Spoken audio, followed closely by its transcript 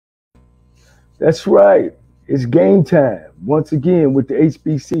That's right. It's game time. Once again with the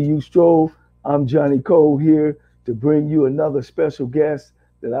HBCU Stroll, I'm Johnnie Cole here to bring you another special guest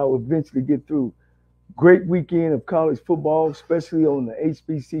that I will eventually get through. Great weekend of college football, especially on the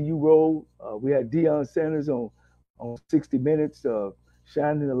HBCU roll. We had Deion Sanders on 60 Minutes,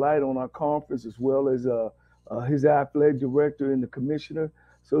 shining the light on our conference as well as his athletic director and the commissioner.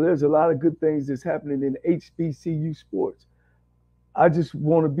 So there's a lot of good things that's happening in HBCU sports. I just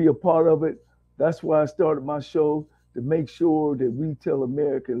want to be a part of it. That's why I started my show, to make sure that we tell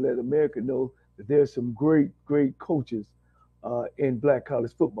America, let America know that there's some great, great coaches in black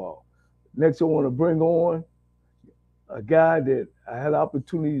college football. Next, I want to bring on a guy that I had the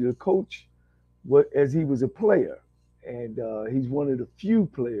opportunity to coach as he was a player. And he's one of the few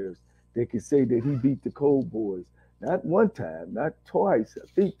players that can say that he beat the Cold Boys. Not one time, not twice, I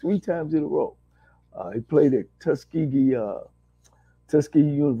think 3 times in a row. He played at Tuskegee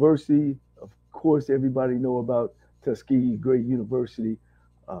University. Of course, everybody know about Tuskegee, great university.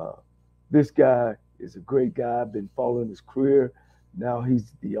 This guy is a great guy. I've been following his career. Now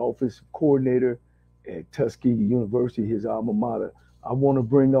he's the offensive coordinator at Tuskegee University, his alma mater. I want to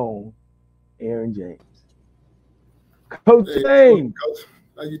bring on Aaron James. Coach James. Coach.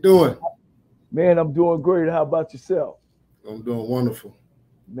 How you doing? Man, I'm doing great. How about yourself? I'm doing wonderful.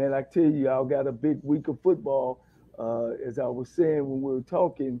 Man, I tell you, I got a big week of football. As I was saying when we were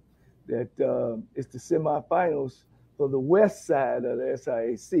talking, that it's the semifinals for the west side of the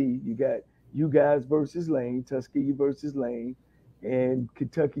SIAC. You got you guys versus Lane, Tuskegee versus Lane, and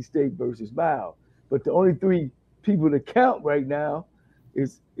Kentucky State versus Bow. But the only 3 people that count right now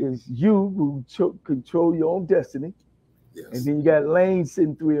is you, who control your own destiny. Yes. And then you got Lane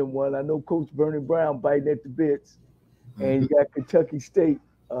sitting 3-1. I know Coach Vernon Brown biting at the bits. And you got Kentucky State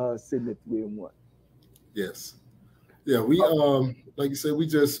sitting at 3-1. Yes. Yeah, we like you said, we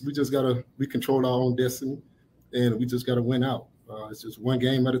just gotta control our own destiny, and we just gotta win out. It's just one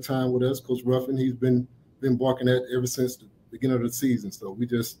game at a time with us. Coach Ruffin, he's been barking at ever since the beginning of the season. So we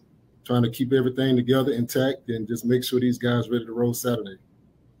just trying to keep everything together intact and just make sure these guys ready to roll Saturday.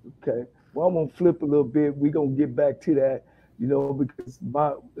 Okay. Well, I'm gonna flip a little bit. We're gonna get back to that, because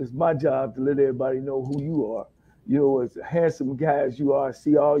it's my job to let everybody know who you are. As a handsome guy as you are, I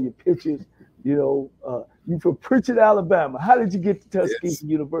see all your pictures. You from Pritchard, Alabama. How did you get to Tuskegee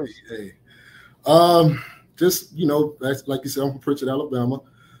University? Hey. Just that's like you said, I'm from Pritchard, Alabama.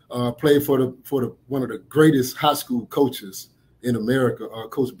 Played for the one of the greatest high school coaches in America,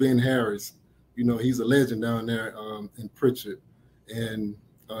 Coach Ben Harris. He's a legend down there in Pritchard, and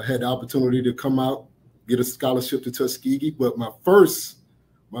had the opportunity to come out, get a scholarship to Tuskegee. But my first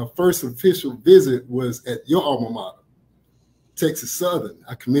official visit was at your alma mater, Texas Southern.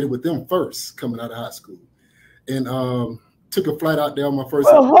 I committed with them first coming out of high school, and took a flight out there on my first.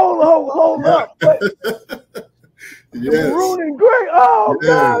 Well, hold up. Yes. Maroon and gray. Oh,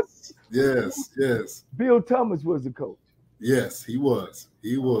 yes. God. Yes. Bill Thomas was the coach. Yes, he was.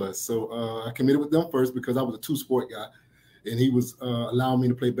 So I committed with them first because I was a 2-sport guy, and he was allowing me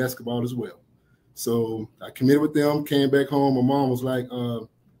to play basketball as well. So I committed with them, came back home. My mom was like,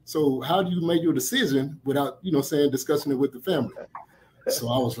 so how do you make your decision without, discussing it with the family? So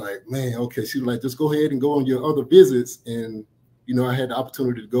I was like, man, okay. She was like, just go ahead and go on your other visits. And, I had the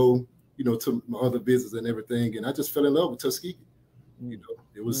opportunity to go, to my other visits and everything. And I just fell in love with Tuskegee.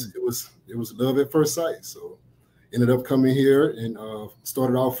 It was love at first sight. So ended up coming here and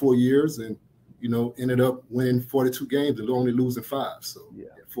started all 4 years and, ended up winning 42 games and only losing 5. So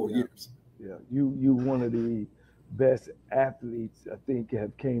 4 years. Yeah, you one of the best athletes I think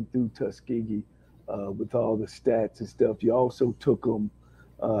have came through Tuskegee with all the stats and stuff. You also took them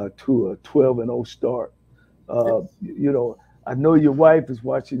to a 12-0 start. Yes. I know your wife is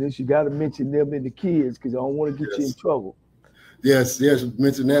watching this. You got to mention them and the kids because I don't want to get you in trouble. Yes,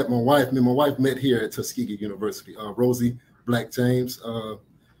 mention that. My wife met here at Tuskegee University. Rosie Black James.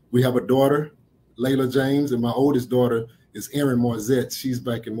 We have a daughter, Layla James, and my oldest daughter is Erin Morzette. She's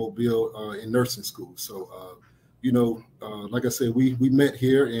back in Mobile in nursing school. So, like I said, we met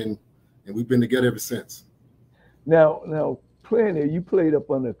here and we've been together ever since. Now playing there, you played up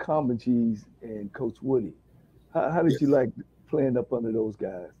under Comanches and Coach Woody. How did you like playing up under those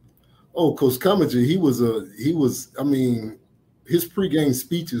guys? Oh, Coach Comanche, he was. I mean, his pregame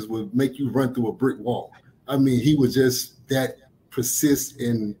speeches would make you run through a brick wall. I mean, he was just that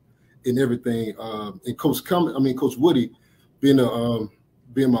persistent in everything. And Coach Woody, being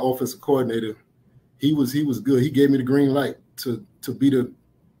my offensive coordinator, he was good. He gave me the green light to be the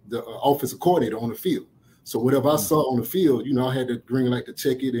offensive coordinator on the field. So whatever I saw on the field, I had the green light to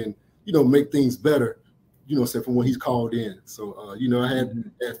check it and make things better. From when he's called in. So I had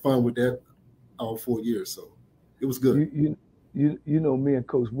fun with that. all 4 years. So it was good. You know, me and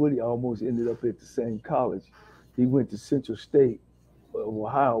Coach Woody almost ended up at the same college. He went to Central State of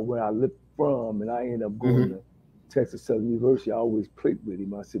Ohio, where I lived from, and I ended up going to Texas Southern University. I always played with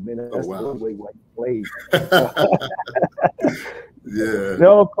him. I said, man, that's the only way why you played. Yeah.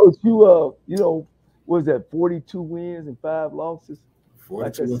 No, Coach, you know, what was that 42 wins and 5 losses?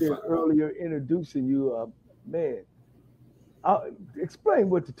 Like I said earlier, introducing you, man. Explain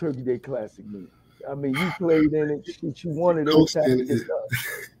what the Turkey Day Classic means. I mean, you played in it. You won it every time.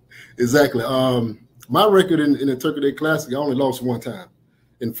 Exactly. My record in the Turkey Day Classic, I only lost 1 time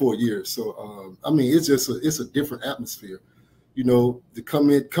in 4 years. So, I mean, it's just it's a different atmosphere. You know, to come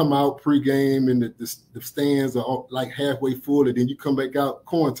out pregame, and the stands are like halfway full, and then you come back out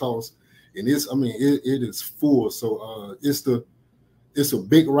coin toss, and it is full. So, it's a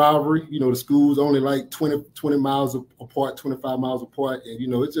big rivalry. You know, the schools only like 20 miles apart, 25 miles apart, and you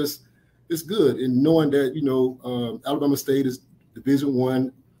know, it's good. And knowing that, you know, Alabama State is Division I,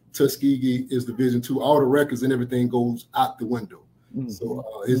 Tuskegee is Division II, all the records and everything goes out the window. So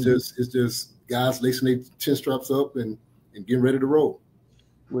it's just guys lacing their chin straps up and getting ready to roll.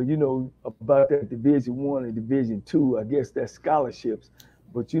 Well, you know about that Division I and Division II, I guess that's scholarships.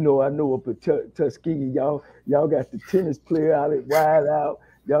 But you know, I know up at Tuskegee, y'all got the tennis player out at wide out.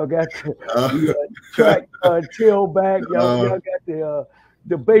 Y'all got the track tailback. Y'all got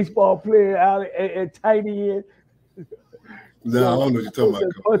the baseball player out at tight end. No, I don't know what you're talking about.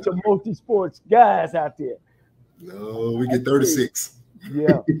 A bunch of multi-sports guys out there. No, we get 36.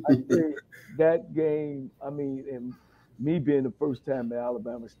 Yeah, I think that game, I mean, and me being the first time at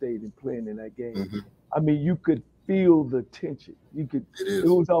Alabama State and playing in that game, I mean, you could feel the tension. It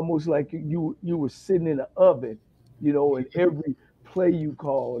was almost like you were sitting in an oven, you know, and every play you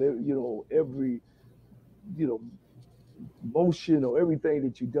called, you know, every, you know, motion or everything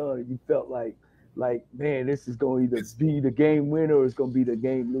that you done, you felt like, man, this is going to either be the game winner or it's going to be the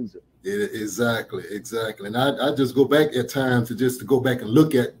game loser. Exactly. And I just go back at times to go back and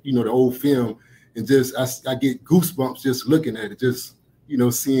look at, you know, the old film, and just I get goosebumps just looking at it, just, you know,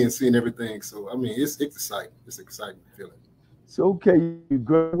 seeing everything. So I mean, it's exciting. It's an exciting feeling. So okay, you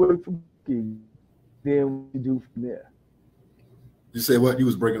graduate from Tuskegee, then what you do from there? You say what? You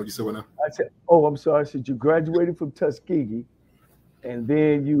was breaking up. You said what now? I said, oh, I'm sorry. I said you graduated from Tuskegee, and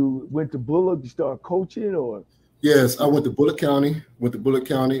then you went to Bullock. You started coaching, or? Yes, I went to Bullock County.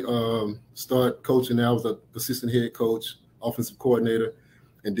 Started coaching. I was an assistant head coach, offensive coordinator,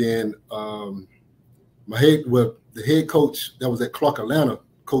 and then the head coach that was at Clark, Atlanta,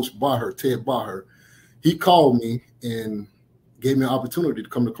 Coach Ted Baher, he called me and gave me an opportunity to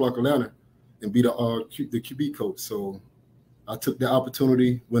come to Clark, Atlanta, and be the QB coach. So I took the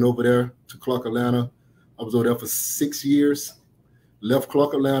opportunity, went over there to Clark, Atlanta. I was over there for 6 years, left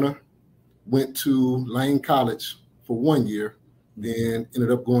Clark, Atlanta, went to Lane College for 1 year, then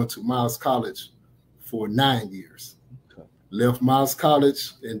ended up going to Miles College for 9 years. Okay. Left Miles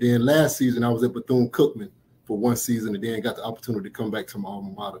College, and then last season I was at Bethune-Cookman for 1 season, and then got the opportunity to come back to my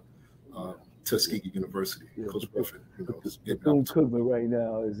alma mater, Tuskegee University. Yeah, Coach Griffin, you know, Bethune-Cookman right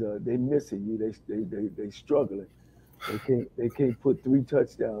now is they missing you. They struggling. They can't put 3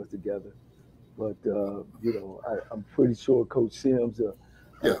 touchdowns together. But you know, I'm pretty sure Coach Sims will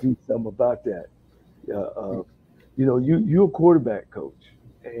do something about that. You know, you're a quarterback coach,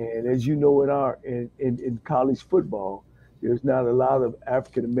 and as you know, in college football, there's not a lot of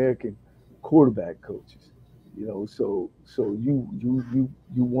African American quarterback coaches. You know, so you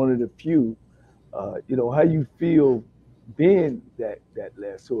one of the few. You know, how you feel being that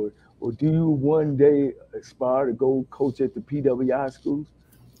last, or do you one day aspire to go coach at the PWI schools?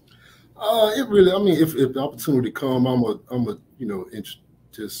 It really, I mean, if the opportunity come, I'm a you know,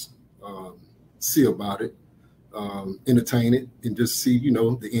 just see about it, entertain it, and just see, you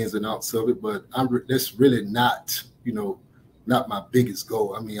know, the ins and outs of it. But that's really not, you know, not my biggest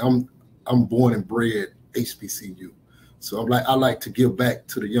goal. I mean, I'm born and bred HBCU, so I like to give back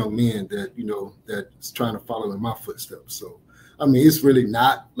to the young men that, you know, that's trying to follow in my footsteps. So I mean, it's really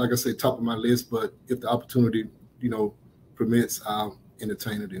not, like I say, top of my list. But if the opportunity, you know, permits, I'll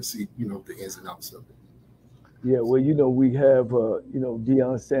entertain it and see, you know, the ins and outs of it. Yeah, well, you know, we have, you know,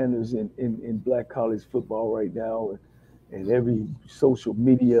 Deion Sanders in black college football right now, and every social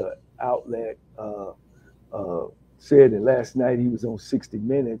media outlet said that last night he was on 60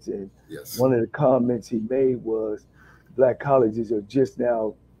 Minutes, and one of the comments he made was black colleges are just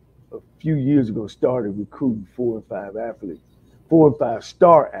now, a few years ago, started recruiting 4 and 5 athletes, 4 and 5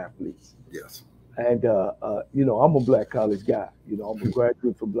 star athletes. Yes. And, you know, I'm a black college guy. You know, I'm a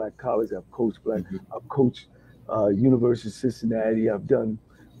graduate from black college. I've coached University of Cincinnati. I've done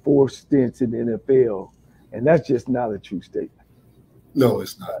 4 stints in the NFL, and that's just not a true statement. No,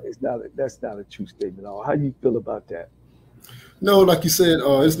 it's not. That's not a true statement at all. How do you feel about that? No, like you said,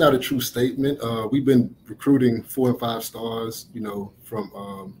 it's not a true statement. We've been recruiting 4 and 5 stars,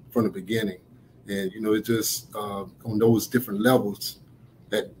 from the beginning, and it just on those different levels.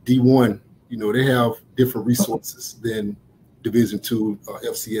 At D1, they have different resources than Division II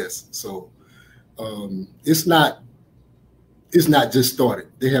FCS. So it's not just started.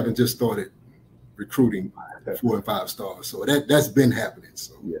 They haven't just started recruiting 4 and 5 stars. So that's been happening.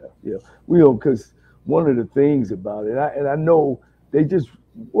 So yeah, because one of the things about it, and I know they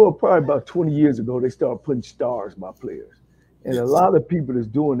probably about 20 years ago, they started putting stars by players. And a lot of people that's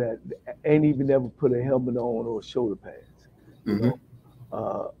doing that ain't even ever put a helmet on or shoulder pads.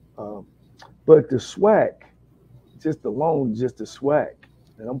 But the SWAC, just the SWAC,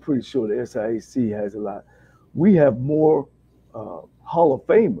 and I'm pretty sure the SIAC has a lot. We have more Hall of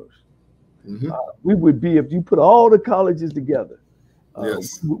Famers. We would be, if you put all the colleges together,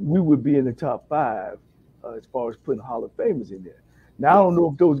 we would be in the top 5 as far as putting Hall of Famers in there. Now, I don't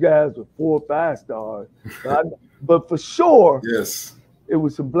know if those guys were 4 or 5 stars, but for sure, it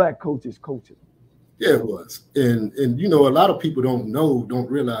was some black coaches coaching. Yeah, it was. And a lot of people don't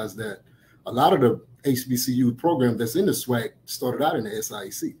realize that a lot of the HBCU program that's in the SWAC started out in the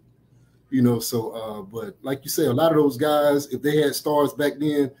SIAC. But like you say, a lot of those guys, if they had stars back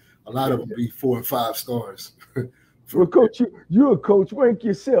then, a lot of them be 4 and 5 stars. Well, Coach, you're a coach. Rank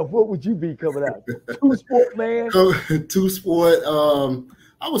yourself. What would you be coming out? 2-sport man? 2-sport.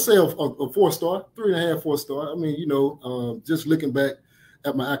 I would say a 4-star, 3.5, 4-star. I mean, just looking back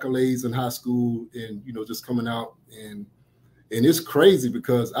at my accolades in high school and, just coming out and it's crazy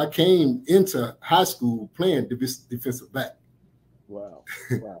because I came into high school playing defensive back. Wow.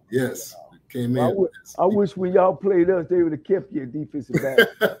 Yes. Wow. Came in. I wish when y'all played us, they would have kept you a defensive back.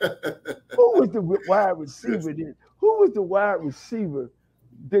 Who was the wide receiver then? Who was the wide receiver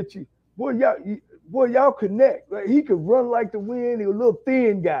that y'all connect? Like, he could run like the wind. He was a little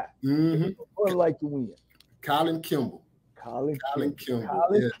thin guy. He could run like the wind. Colin Kimball. Colin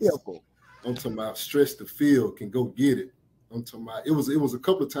Kimball. I'm talking about stretch the field, can go get it. I'm talking about it was a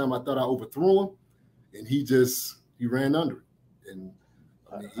couple of times I thought I overthrew him, and he ran under it. And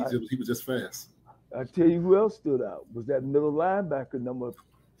he was just fast. I tell you who else stood out was that middle linebacker number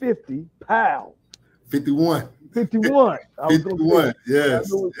 50, Powell. 51. 51. 51.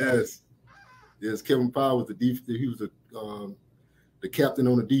 Yes. Kevin Powell was he was the captain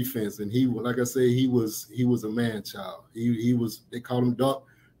on the defense, and he, like I say, he was a man child. He was, they called him Dark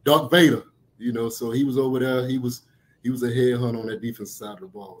Vader, So he was over there. He was a headhunter on that defense side of the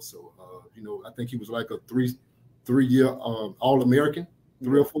ball. So I think he was like a three-year All-American,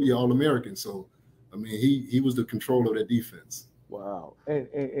 3 or 4 year All-American. So I mean, he was the controller of that defense. Wow.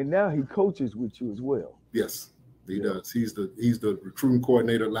 And now he coaches with you as well. Yes, he does. He's the recruiting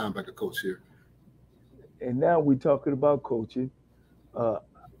coordinator, linebacker coach here. And now we're talking about coaching.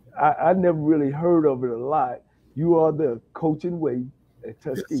 I never really heard of it a lot. You are the coach in waiting at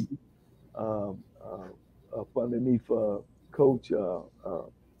Tuskegee, up underneath Coach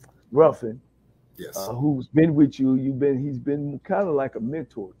Ruffin, who's been with you. He's been kind of like a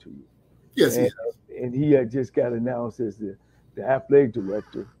mentor to you. Yes, and he had just got announced as the athletic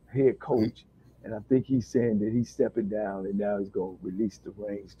director, head coach, and I think he's saying that he's stepping down and now he's going to release the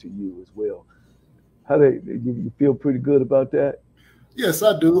reins to you as well. You feel pretty good about that? Yes,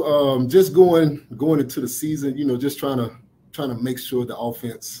 I do. Just going into the season, just trying to make sure the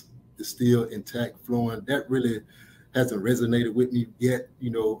offense is still intact, flowing. That really hasn't resonated with me yet.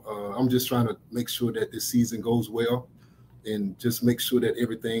 I'm just trying to make sure that this season goes well and just make sure that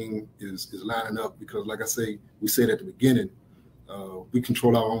everything is lining up, because like I say, we said at the beginning, we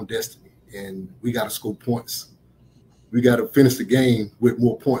control our own destiny and we got to score points. We got to finish the game with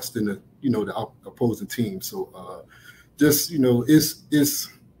more points than the opposing team. So it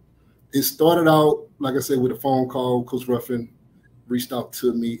started out, like I said, with a phone call. Coach Ruffin reached out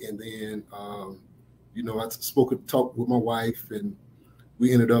to me, and then I talked with my wife, and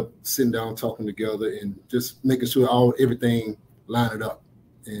we ended up sitting down talking together and just making sure everything lined up.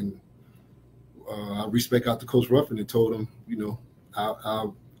 And I reached back out to Coach Ruffin and told him,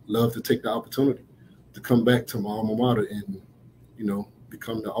 I'd love to take the opportunity to come back to my alma mater and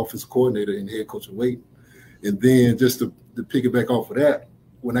become the offensive coordinator and head coach of Waiting. And then just to piggyback off of that,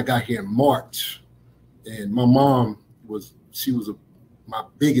 when I got here in March, and my mom was my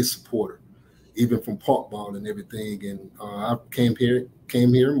biggest supporter, even from park ball and everything. And I came here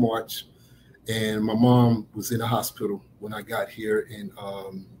in March, and my mom was in the hospital when I got here, and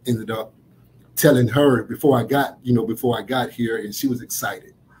ended up telling her before I got here, and she was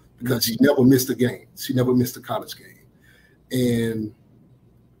excited. because she never missed a game. She never missed a college game. And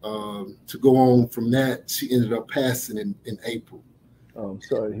to go on from that, she ended up passing in April. Oh, I'm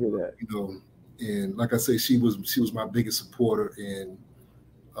sorry to hear that. You know, and like I say, she was my biggest supporter, and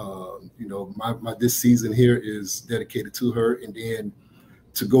you know, my this season here is dedicated to her. And then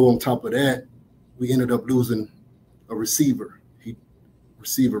to go on top of that, we ended up losing a receiver.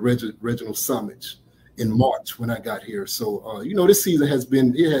 Reginald Summage in March when I got here. So you know, this season has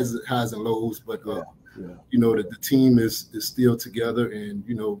highs and lows, but you know, the team is still together, and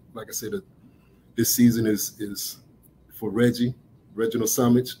you know, like I said, this season is for Reginald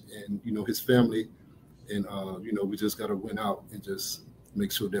Summage, and you know, his family, and you know, we just got to win out and just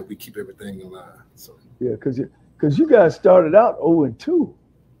make sure that we keep everything in line. So yeah, because you guys started out 0-2.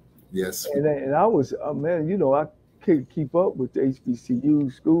 Yes, and I was man, you know, I can't keep up with the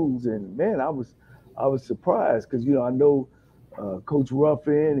HBCU schools, and man, I was surprised because you know, I know Coach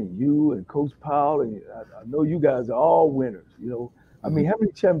Ruffin and you and Coach Powell, and I know you guys are all winners. You know, I mean, how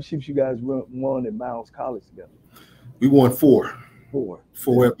many championships you guys won at Miles College together? We won four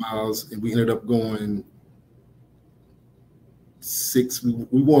Yeah. at Miles, and we ended up going 6.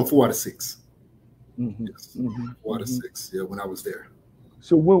 We won 4 out of 6. Yes, 4 out of 6. Yeah, when I was there.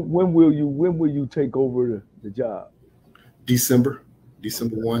 So when will you take over the job? December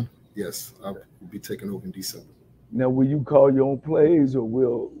 1. Yes, I'll be taking over in December. Now, will you call your own plays, or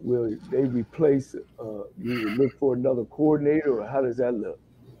will they replace? You look for another coordinator, or how does that look?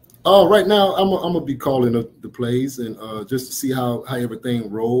 Right now, I'm gonna be calling the plays, and just to see how everything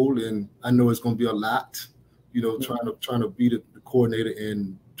roll. And I know it's gonna be a lot, you know, trying to be the coordinator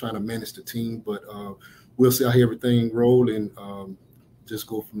and trying to manage the team. But we'll see how everything roll, and just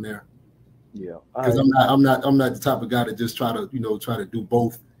go from there. Yeah, because I'm not the type of guy to just try to do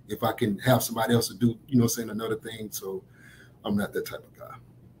both. If I can have somebody else to do, you know, saying another thing. So I'm not that type of guy.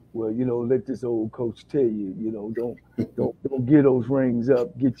 Well, you know, let this old coach tell you, you know, don't get those rings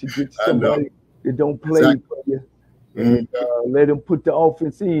up. Get you somebody that don't play for you, and let them put the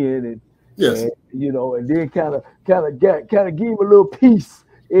offense in, and you know, and then kind of give him a little peace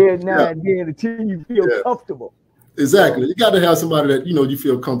every now and then until you feel comfortable. Exactly. You got to have somebody that, you know, you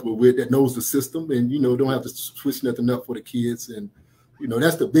feel comfortable with, that knows the system, and, you know, don't have to switch nothing up for the kids. And, you know,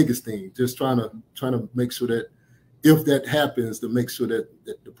 that's the biggest thing. Just trying to make sure that if that happens, to make sure that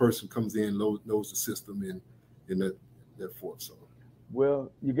the person comes in, knows the system, and that forth. So, well,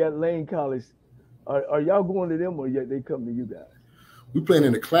 you got Lane College. Are y'all going to them, or they come to you guys? We playing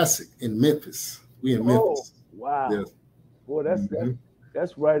in the Classic in Memphis. We in Memphis. Wow. Yes. Boy,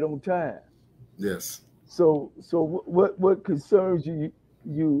 that's right on time. Yes. So what concerns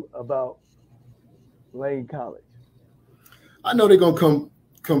you about Lane College? I know they're gonna come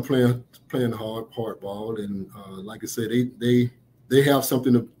playing hard ball, and like I said, they have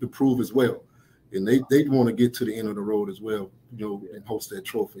something to prove as well, and they want to get to the end of the road as well, you know, and host that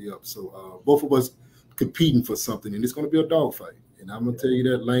trophy up. So both of us competing for something, and it's gonna be a dogfight. And I'm gonna tell you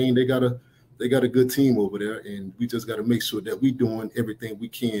that Lane, they got a good team over there, and we just got to make sure that we're doing everything we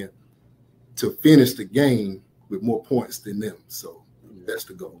can to finish the game with more points than them. So that's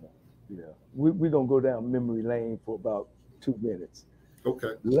the goal. Yeah, we're gonna go down memory lane for about 2 minutes.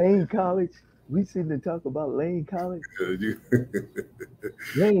 Okay. Lane College. We seem to talk about Lane College.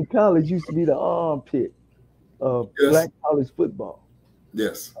 Lane College used to be the armpit of black college football.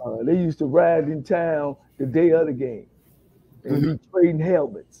 Yes. They used to ride in town the day of the game and be trading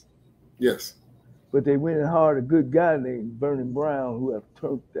helmets. Yes. But they went and hired a good guy named Vernon Brown, who have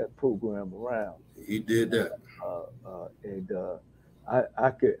turned that program around. He did that.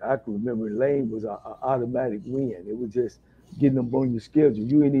 I could remember Lane was an automatic win. It was just getting them on your schedule.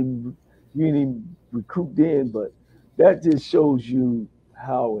 You ain't even recruit then, but that just shows you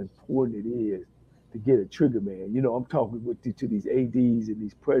how important it is to get a trigger man. You know, I'm talking to these ADs and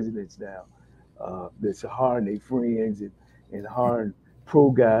these presidents now that's hiring their friends and hiring pro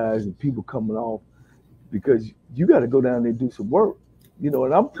guys and people coming off, because you got to go down there and do some work, you know.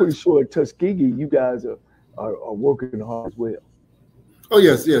 And I'm pretty sure at Tuskegee, you guys are working hard as well. Oh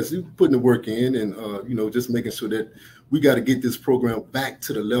yes, you're putting the work in, and you know, just making sure that we got to get this program back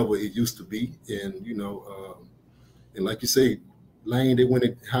to the level it used to be. And you know, and like you say, Lane, they went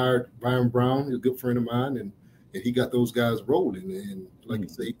and hired Brian Brown, he's a good friend of mine, and he got those guys rolling. And like you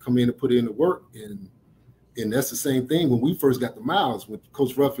say, he come in and put in the work, and that's the same thing when we first got the Miles, when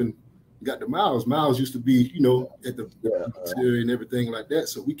Coach Ruffin got the Miles. Miles used to be, you know, at the and everything like that.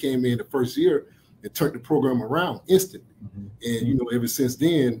 So we came in the first year and turned the program around instantly. And, you know, ever since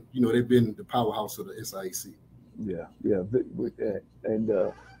then, you know, they've been the powerhouse of the SIAC. Yeah. And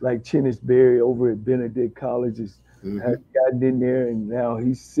like Chennis Berry over at Benedict College is has gotten in there, and now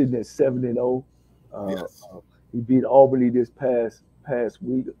he's sitting at 7-0. Yes. He beat Albany this past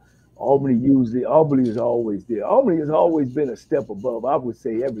week. Albany is always there. Albany has always been a step above, I would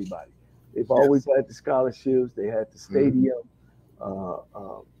say, everybody. They've always had the scholarships. They had the stadium. I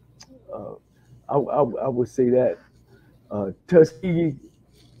would say that. Tuskegee,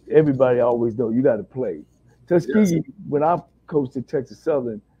 everybody always know you got to play. Tuskegee, when I coached at Texas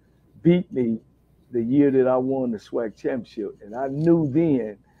Southern, beat me the year that I won the SWAC championship, and I knew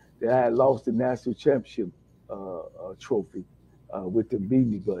then that I had lost the national championship trophy with them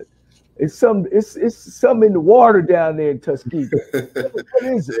beating me. But it's something in the water down there in Tuskegee. What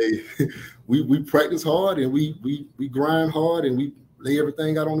is it? Hey, we practice hard and we grind hard and we lay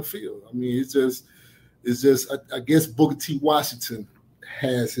everything out on the field. I mean, it's just I guess Booker T. Washington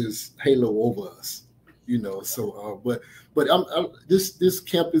has his halo over us, you know. So, but this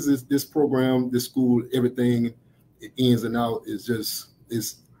campus, this program, this school, everything, it ins and out is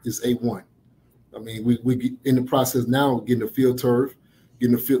A1. I mean, we get in the process now of getting the field turf,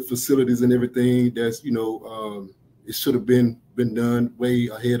 getting the field facilities and everything. That's, you know, it should have been done way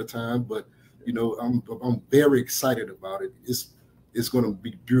ahead of time. But you know, I'm very excited about it. It's going to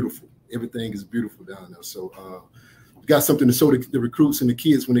be beautiful. Everything is beautiful down there. So we got something to show the recruits and the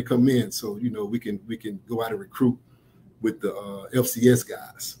kids when they come in. So, you know, we can go out and recruit with the FCS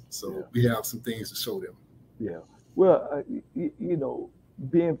guys. So we have some things to show them. Yeah. Well, you know,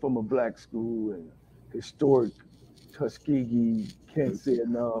 being from a black school and historic Tuskegee, can't say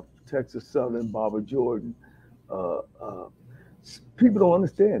enough, Texas Southern, Barbara Jordan, people don't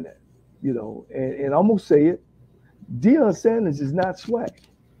understand that, you know, and I'm going to say it, Deion Sanders is not SWAC.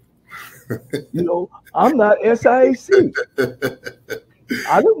 You know, I'm not SIAC.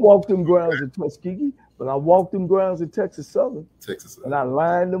 I didn't walk them grounds in Tuskegee, but I walked them grounds in Texas Southern. And I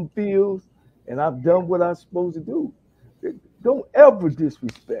lined them fields, and I've done what I'm supposed to do. Don't ever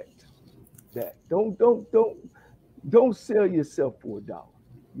disrespect that. Don't sell yourself for $1. You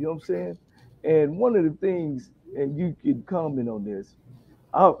know what I'm saying? And one of the things, and you can comment on this,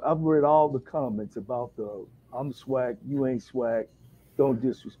 I've read all the comments about I'm SWAC, you ain't SWAC, don't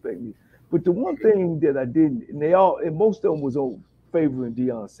disrespect me. But the one thing that I didn't, and most of them was on favoring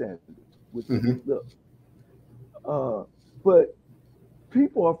Deion Sanders. But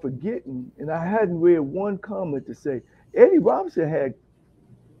people are forgetting, and I hadn't read one comment to say, Eddie Robinson had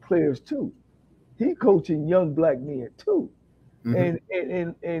players too. He coaching young black men too. And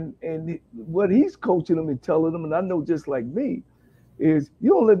what he's coaching them and telling them, and I know just like me, is you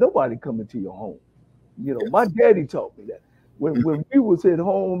don't let nobody come into your home. You know, my daddy taught me that. When we was at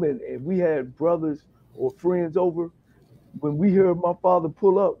home and we had brothers or friends over, when we heard my father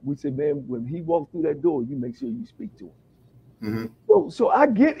pull up, we said, man, when he walked through that door, you make sure you speak to him. So I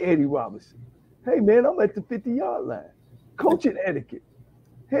get Eddie Robinson. Hey, man, I'm at the 50-yard line. Coaching etiquette.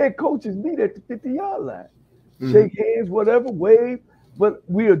 Head coaches meet at the 50-yard line. Shake hands, whatever, wave, but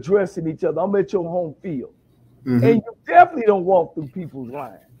we're addressing each other. I'm at your home field. And you definitely don't walk through people's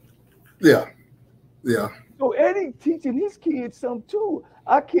line. Yeah. So Eddie teaching his kids something too.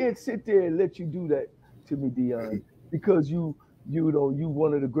 I can't sit there and let you do that to me, Deion, because you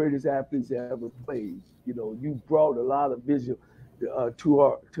one of the greatest athletes that ever played. You know, you brought a lot of vision to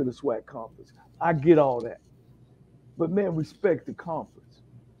the SWAC conference. I get all that, but man, respect the conference.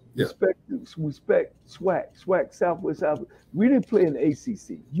 Respect SWAC, Southwest. We didn't play in the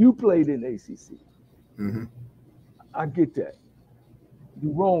ACC. You played in the ACC. I get that.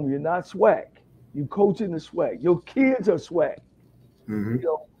 You're wrong. You're not SWAC. You coaching the SWAC. Your kids are SWAC. You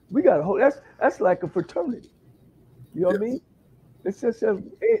know, we got a whole. That's like a fraternity. You know what I mean? It's just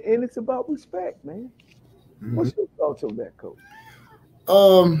and it's about respect, man. What's your thoughts on that, Coach?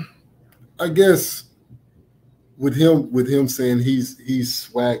 I guess with him saying he's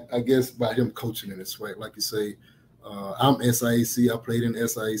SWAC, I guess by him coaching in the SWAC, like you say, I'm SIAC. I played in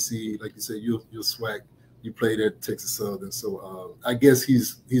SIAC. Like you say, you're SWAC. You played at Texas Southern. So I guess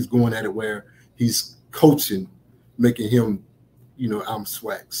he's going at it where he's coaching, making him, you know, I'm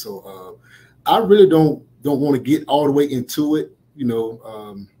SWAC. So I really don't want to get all the way into it, you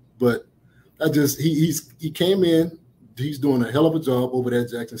know. But I just he came in. He's doing a hell of a job over there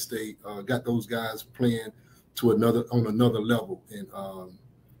at Jackson State. Got those guys playing to another level,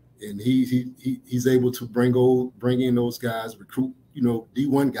 and he's able to bring in those guys, recruit, you know,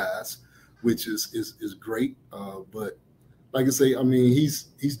 D1 guys, which is great. But like I say, I mean,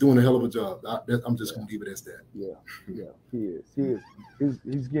 he's doing a hell of a job. I'm just gonna leave it as that. Yeah, he is.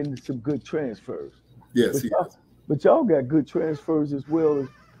 He's getting some good transfers. Yes, but y'all got good transfers as well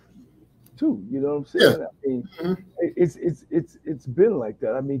too. You know what I'm saying? Yeah. I mean, it's been like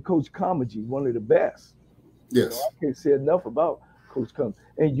that. I mean, Coach Kamaji, one of the best. Yes. I can't say enough about Coach Cummings.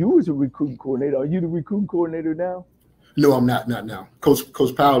 And you was a recruiting coordinator. Are you the recruiting coordinator now? No, I'm not now.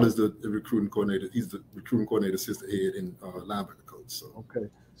 Coach Powell is the recruiting coordinator. He's the recruiting coordinator, assistant head, and linebacker coach. So okay.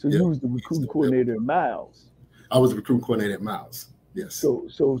 So you was the recruiting coordinator at Miles. I was the recruiting coordinator at Miles. Yes. So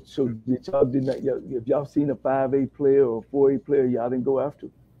if y'all seen a 5A player or a 4A player, y'all didn't go after?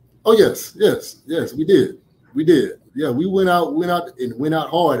 Oh yes, we did. Yeah, we went out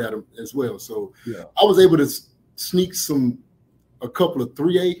hard at him as well. So yeah. I was able to sneak a couple of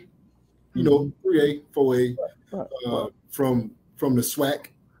 3A, 3A, 4A from the SWAC,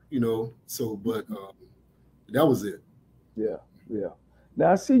 So, but that was it. Yeah.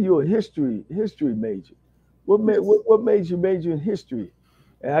 Now I see you're a history major. What made you major in history?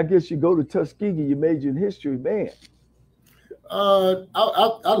 And I guess you go to Tuskegee, you major in history, man.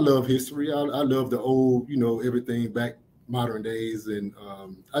 I love history. I love the old, everything back modern days, and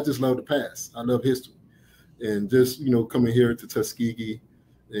I just love the past. I love history, and just coming here to Tuskegee,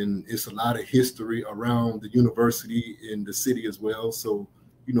 and it's a lot of history around the university and the city as well. So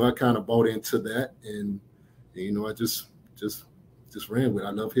I kind of bought into that, and I just ran with it.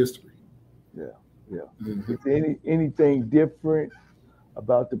 I love history. Yeah. Mm-hmm. Is there anything different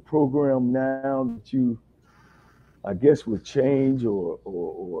about the program now that you, I guess, would change or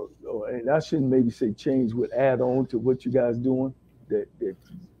and I shouldn't maybe say change, would add on to what you guys doing that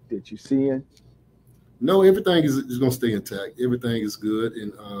you're seeing? No, everything is going to stay intact. Everything is good,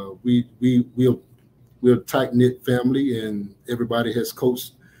 and we're a tight knit family, and everybody has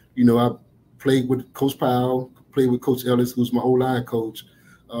coached. I played with Coach Powell, played with Coach Ellis, who's my O-line coach.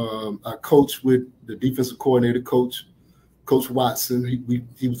 I coached with the defensive coordinator, Coach Watson.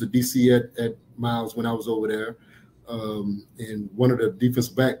 He was the DC at Miles when I was over there. And one of the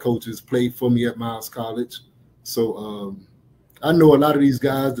defensive back coaches played for me at Miles College. So I know a lot of these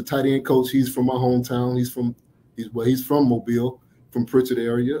guys. The tight end coach, he's from my hometown. He's from Mobile, from Pritchard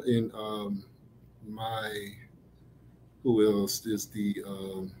area. And who else is the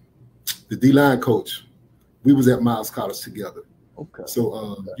D-line coach? We was at Miles College together. Okay.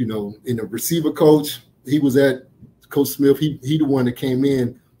 So in the receiver coach, he was at Coach Smith. He the one that came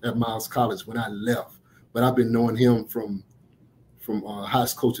in at Miles College when I left. But I've been knowing him from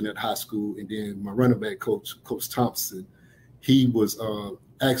coaching at high school, and then my running back coach, Coach Thompson, he was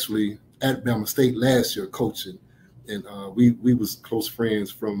actually at Bama State last year coaching, and we was close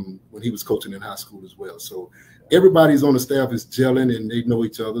friends from when he was coaching in high school as well. So everybody's on the staff is gelling, and they know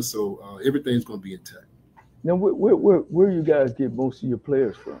each other, so everything's going to be intact. Now, where you guys get most of your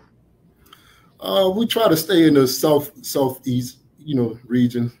players from? We try to stay in the southeast,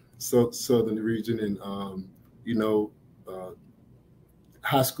 region. Southern region, and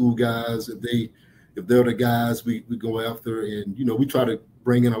high school guys, if they're the guys we go after, and we try to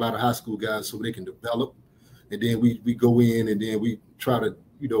bring in a lot of high school guys so they can develop, and then we go in, and then we try to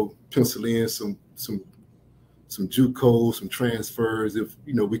pencil in some JUCO, some transfers, if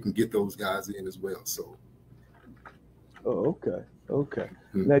we can get those guys in as well. So okay.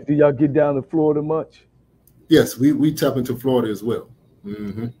 Mm-hmm. Now, do y'all get down to Florida much? Yes, we tap into Florida as well.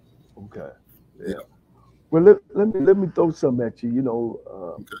 Mm-hmm. Okay. Yeah. Well, let me throw something at you.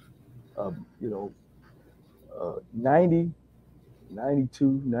 90,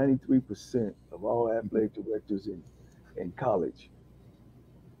 92, 93% of all athletic directors in college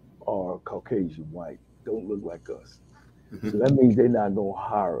are Caucasian white. Don't look like us. Mm-hmm. So that means they're not gonna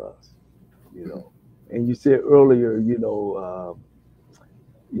hire us. And you said earlier,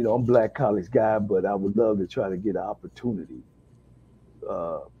 I'm Black college guy, but I would love to try to get an opportunity.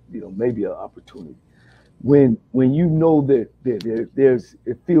 Maybe an opportunity. When that there's,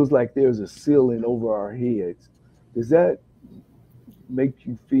 it feels like there's a ceiling over our heads. Does that make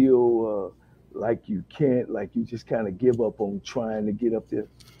you feel like you just kind of give up on trying to get up there?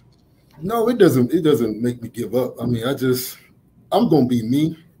 No, it doesn't. It doesn't make me give up. I mean, I'm gonna be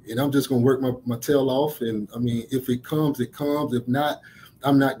me, and I'm just gonna work my tail off. And I mean, if it comes, it comes. If not,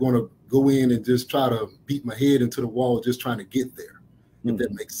 I'm not gonna go in and just try to beat my head into the wall just trying to get there. If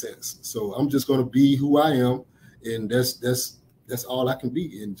that makes sense. So I'm just going to be who I am, and that's all I can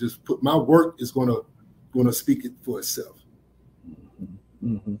be, and just put my work is going to speak it for itself.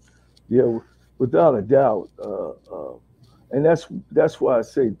 Mm-hmm. Yeah, without a doubt, and that's why I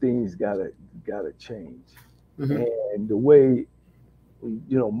say things gotta change. Mm-hmm. And the way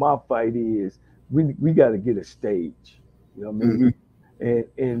my fight is, we got to get a stage. And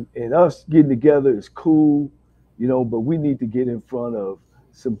us getting together is cool. But we need to get in front of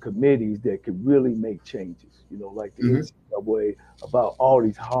some committees that could really make changes, like the NCAA about all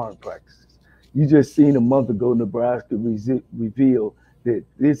these harm practices. You just seen a month ago, Nebraska reveal that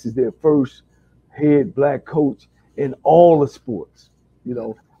this is their first head black coach in all the sports. You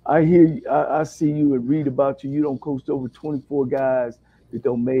know, I hear you, I see you and read about you. You don't coached over 24 guys that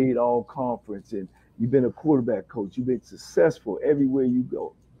don't made all conference, and you've been a quarterback coach. You've been successful everywhere you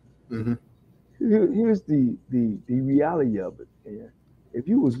go. Mm-hmm. Here's the reality of it. And if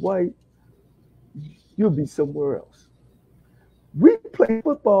you was white, you'll be somewhere else. We play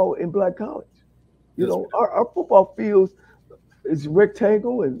football in black college. You Yes, know, our football fields is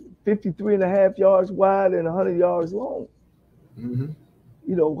rectangle and 53 and a half yards wide and 100 yards long. mm-hmm.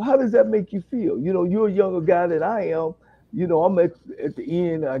 You know, how does that make you feel? You know, you're a younger guy than I am. You know, I'm at the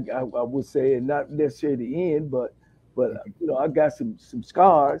end, I would say, and not necessarily the end, but you know, I got some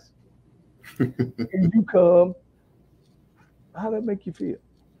scars. And you come, how does that make you feel?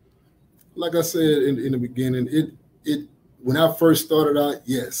 Like I said in the beginning, it when I first started out,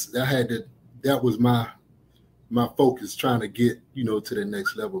 yes, that was my focus, trying to get, you know, to the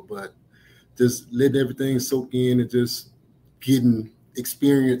next level. But just letting everything soak in and just getting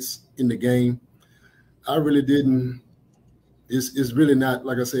experience in the game, I really didn't. It's really not,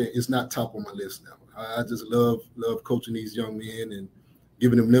 like I said, it's not top on my list now. I just love coaching these young men and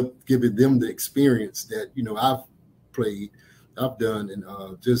giving them the experience that, you know, I've done,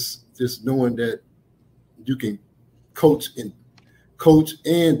 and just knowing that you can coach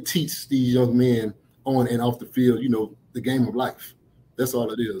and teach these young men on and off the field, you know, the game of life. That's all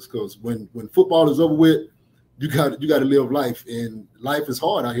it is. Because when football is over with, you got to live life, and life is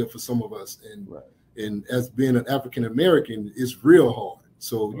hard out here for some of us. And Right. and as being an African American, it's real hard.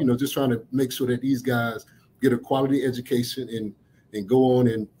 So, you know, just trying to make sure that these guys get a quality education and go on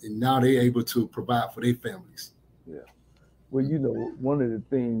and now they're able to provide for their families. Yeah. Well, you know, one of the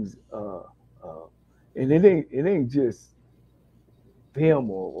things, and it ain't just them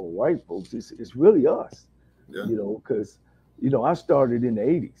or white folks. It's really us. Yeah. You know, because you know I started in the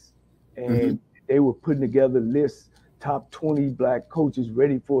 '80s, and Mm-hmm. they were putting together lists, top 20 black coaches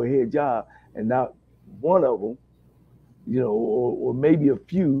ready for a head job, and not one of them, you know, or maybe a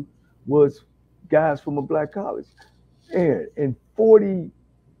few, was guys from a black college. And in 40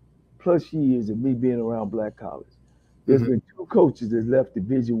 plus years of me being around black college, there's Mm-hmm. been two coaches that left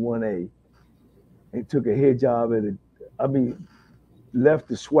Division 1A and took a head job left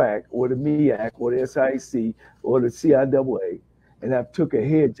the SWAC or the MEAC or the SIC or the CIAA, and have took a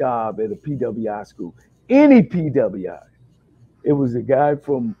head job at a PWI school. Any PWI. It was a guy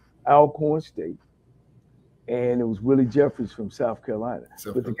from Alcorn State, and it was Willie Jeffries from South Carolina.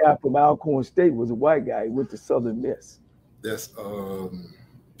 But the guy from Alcorn State was a white guy. He went to Southern Miss. That's I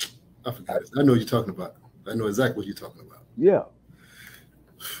forgot. I know what you're talking about. I know exactly what you're talking about. Yeah.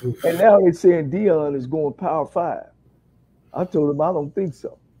 And now they're saying Dion is going Power 5. I told him I don't think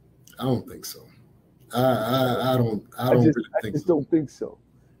so. I don't think so. I just don't think so.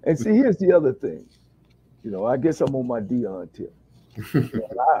 And see, here's the other thing. You know, I guess I'm on my Dion tip. You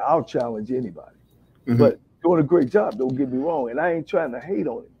know, I'll challenge anybody. Mm-hmm. But doing a great job, don't get me wrong. And I ain't trying to hate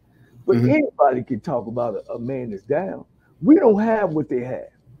on him. But Mm-hmm. anybody can talk about a man that's down. We don't have what they have.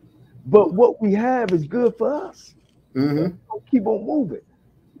 But what we have is good for us. Mm-hmm. Keep on moving.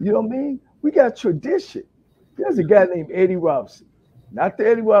 You know what I mean? We got tradition. There's a guy named Eddie Robinson. Not the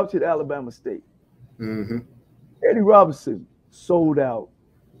Eddie Robinson at Alabama State. Mm-hmm. Eddie Robinson sold out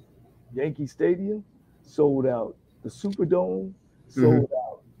Yankee Stadium, sold out the Superdome, sold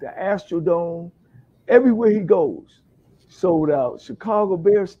out the Astrodome. Everywhere he goes, sold out Chicago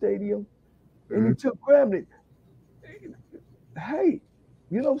Bears Stadium, and he took Grambling. Hey,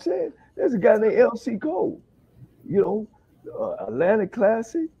 you know what I'm saying? There's a guy named L.C. Cole, you know, Atlantic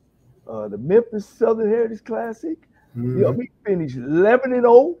Classic, the Memphis Southern Heritage Classic. Mm-hmm. You know, he finished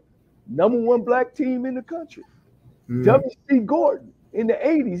 11-0, #1 black team in the country. Mm-hmm. W.C. Gordon in the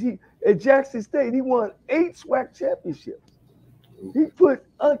 80s, at Jackson State, he won 8 SWAC championships. He put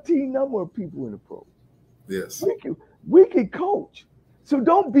umpteen number of people in the pros. Yes. We can coach. So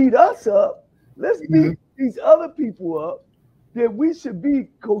don't beat us up. Let's beat these other people up that we should be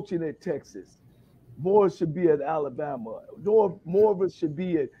coaching at Texas. More should be at Alabama. More of us should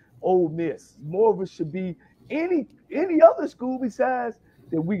be at Ole Miss. More of us should be any other school besides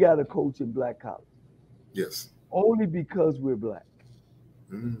that we got to coach in black college. Yes. Only because we're black.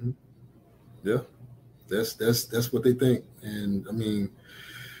 Mm-hmm. Yeah. That's what they think. And I mean,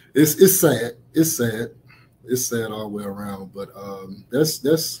 it's sad. It's sad. It's sad all the way around. But that's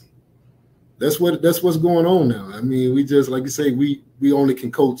what's going on now. I mean, we just, like you say, we only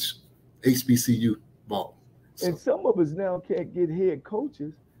can coach HBCU ball. So. And some of us now can't get head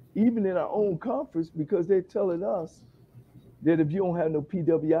coaches, even in our own conference, because they're telling us that if you don't have no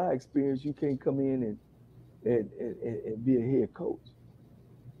PWI experience, you can't come in and be a head coach.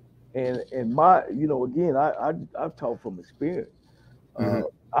 And my, you know, again, I've talked from experience. Mm-hmm.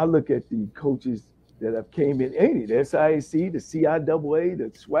 I look at the coaches that have came in, any the SIAC, the CIAA,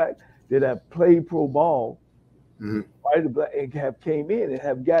 the SWAC, that have played pro ball, Mm-hmm. right, and have came in and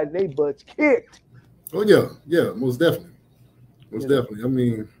have gotten their butts kicked. Oh yeah, yeah, most definitely, most You know,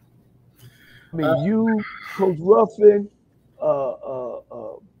 definitely. I mean, you, Coach Ruffin, uh, uh,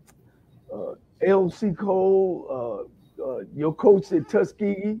 uh, LC Cole, your coach at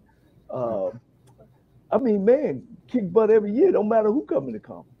Tuskegee. Uh, I mean, man, kick butt every year. Don't matter who come in the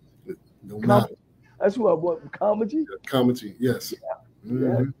conference. no matter. That's what I want. Comedy. Comedy, yes. Yeah. Mm-hmm.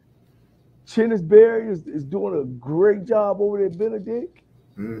 Yeah. Chennis Berry is doing a great job over there at Benedict.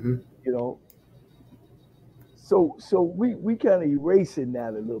 Mm-hmm. You know. So we kind of erasing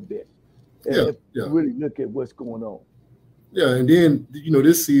that a little bit. Yeah, if yeah. Really look at what's going on. Yeah, and then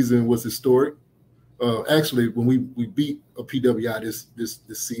this season was historic. Actually, when we beat a PWI this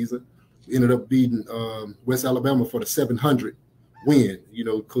season, we ended up beating West Alabama for the 700 win.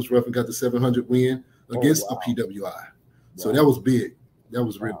 Coach Ruffin got the 700 win against a PWI. Wow. So that was big. That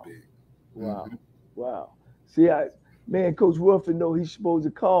was real big. Wow. Mm-hmm. Wow. See, Coach Ruffin know he's supposed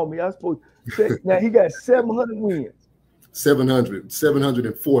to call me. I supposed to say, now he got 700 wins.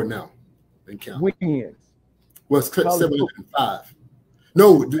 704 now. And count. Wins. Well, it's 705.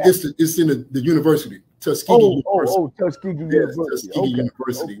 No, it's in the university, Tuskegee University. Tuskegee University. Tuskegee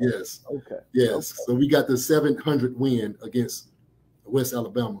University, yes. Okay. Yes. Okay. So we got the 700 win against West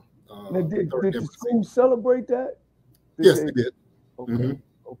Alabama. Now, did the school celebrate that? Yes, they did. Okay. Mm-hmm.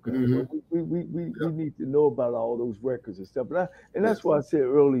 Okay. Mm-hmm. Well, we need to know about all those records and stuff. And that's why I said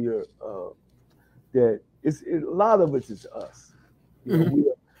earlier that a lot of it is us.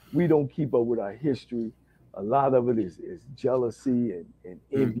 We don't keep up with our history. A lot of it is jealousy and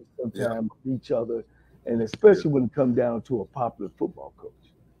envy sometimes of each other, and especially when it comes down to a popular football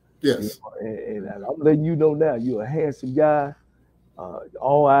coach. Yes. And I'm letting you know now, you're a handsome guy.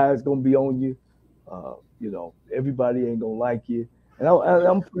 All eyes gonna be on you. Everybody ain't gonna like you. And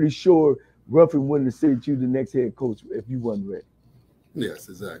I'm pretty sure Ruffin wouldn't have said you the next head coach if you wasn't ready. Yes,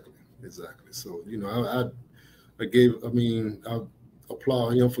 exactly. So I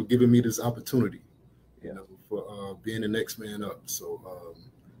applaud him for giving me this opportunity. For being the next man up. So,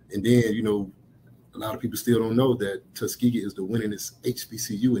 and then, a lot of people still don't know that Tuskegee is the winningest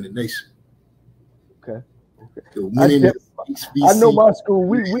HBCU in the nation. Okay. The winningest HBCU. I know my school,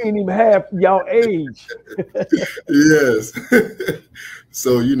 we ain't even half y'all age. Yes.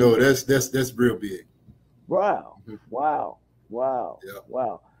 So, that's real big. Wow. Mm-hmm. Wow. Yeah.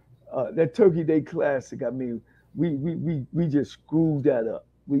 Wow. That Turkey Day Classic, I mean, we just screwed that up.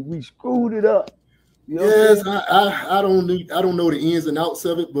 We screwed it up. Yes, I don't know the ins and outs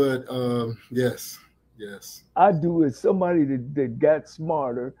of it, but yes. I do. As somebody that got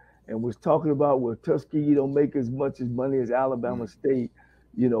smarter and was talking about, well, Tuskegee don't make as much as money as Alabama State.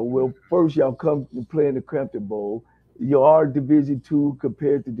 Well, first y'all come to play in the Crampton Bowl. You are Division II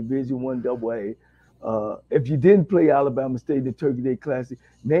compared to Division I AA. If you didn't play Alabama State in the Turkey Day Classic,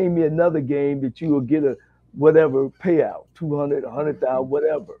 name me another game that you will get a whatever payout, 200, 100,000,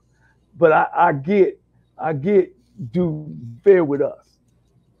 whatever. But I get do fair with us.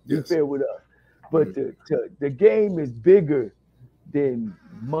 Yes. Be fair with us. But the game is bigger than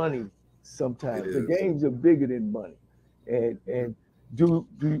money sometimes. The games are bigger than money. And do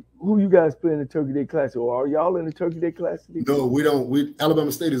who you guys play in the Turkey Day Classic? Or are y'all in the Turkey Day Classic? No, we don't.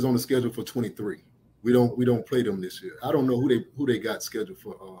 Alabama State is on the schedule for 23. We don't play them this year. I don't know who they got scheduled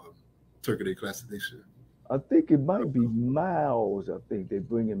for Turkey Day Classic this year. I think it might be Miles. I think they're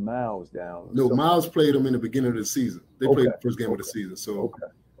bringing Miles down. No, Miles played them in the beginning of the season. They played the first game of the season. So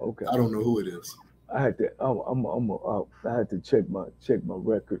okay. I don't know who it is. I had to. I had to check my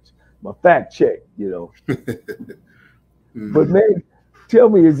records, my fact check. Mm-hmm. But man, tell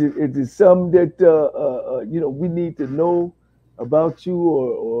me, is it something that we need to know about you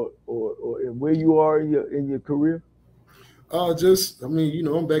or where you are in your career? I'm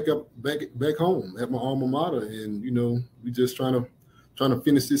back home at my alma mater, and we just trying to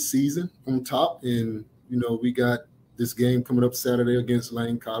finish this season on top, and we got this game coming up Saturday against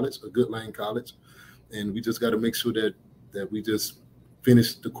Lane College, a good Lane College, and we just got to make sure that we just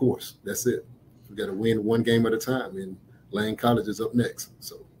finish the course. That's it. We got to win one game at a time, and Lane College is up next.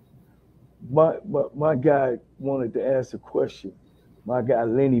 So, my guy wanted to ask a question. My guy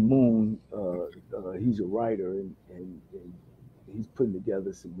Lenny Moon, he's a writer and he's putting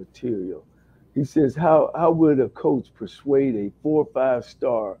together some material. He says, how would a coach persuade a 4 or 5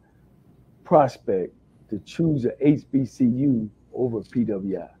 star prospect to choose an HBCU over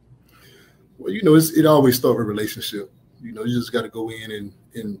PWI? Well, it always starts with relationship. You just got to go in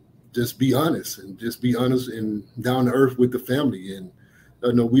and just be honest and down to earth with the family. And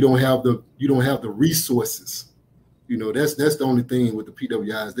we don't have the resources. That's the only thing with the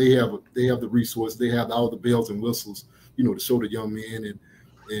PWIs. They have the resource. They have all the bells and whistles, to show the young men.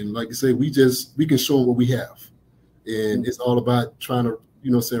 And like you say, we can show them what we have. And it's all about trying to,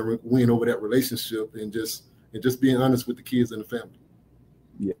 win over that relationship and just being honest with the kids and the family.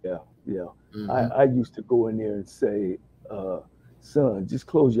 Yeah. I used to go in there and say, son, just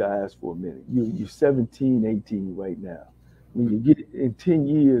close your eyes for a minute. You're 17, 18 right now. When you get in 10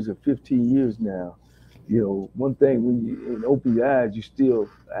 years or 15 years now, one thing, when you open your eyes, you're still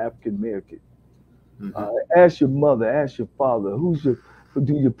African American. Ask your mother, ask your father,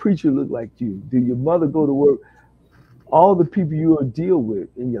 do your preacher look like you? Do your mother go to work? All the people you will deal with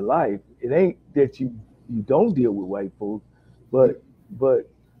in your life, it ain't that you don't deal with white folks, but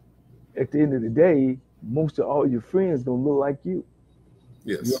at the end of the day, most of all your friends don't look like you.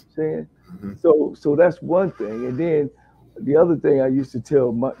 Yes. You know what I'm saying? So that's one thing. And then the other thing I used to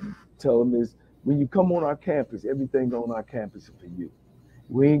tell them is, when you come on our campus, everything on our campus is for you.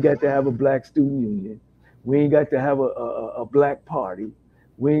 We ain't got to have a black student union. We ain't got to have a black party.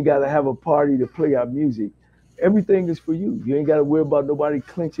 We ain't got to have a party to play our music. Everything is for you. You ain't got to worry about nobody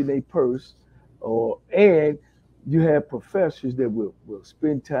clenching their purse. And you have professors that will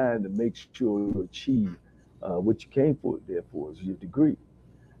spend time to make sure you achieve what you came there for, is your degree.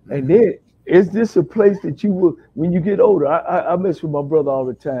 And then, is this a place that you will, when you get older? I mess with my brother all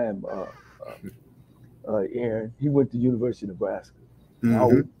the time, Aaron. He went to University of Nebraska. I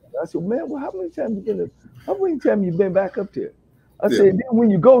said, man, well, how many times you been back up there? I said, then when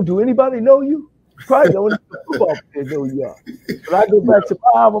you go, do anybody know you? Probably don't even football players know you are. But I go back to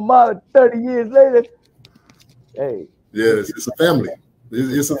my alma mater 30 years later. Hey. Yes, it's a family.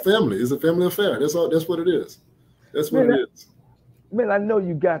 It's a family. It's a family affair. That's all. That's what it is. That's what it is. Man, I know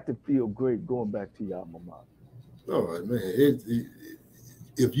you got to feel great going back to your alma mater. Oh man,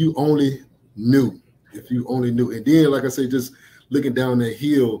 if you only knew, and then like I say, just looking down that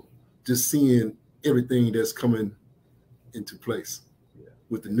hill, just seeing everything that's coming into place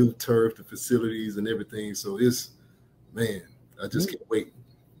with the new turf, the facilities, and everything. So man, I just can't wait.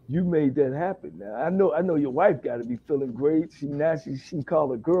 You made that happen. Now I know your wife got to be feeling great. She can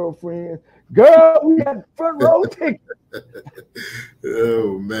call her girlfriend. Girl, we got front row tickets.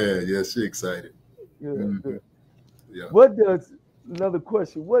 Oh man, yeah, she excited. Yeah. Another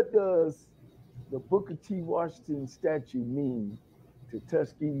question? What does the Booker T. Washington statue mean to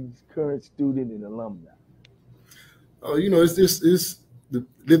Tuskegee's current student and alumni? Oh, he's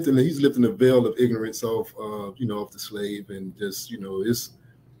lifting the veil of ignorance off the slave, and just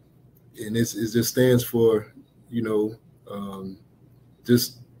it just stands for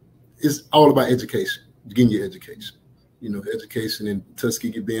it's all about education, getting your education. Education, and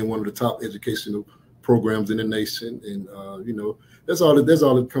Tuskegee being one of the top educational programs in the nation, and that's all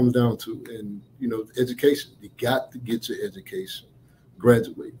it comes down to. And education, you got to get your education,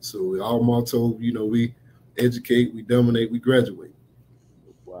 graduate. So our motto, we educate, we dominate, we graduate.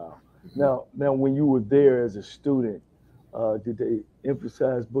 Wow. Now when you were there as a student, did they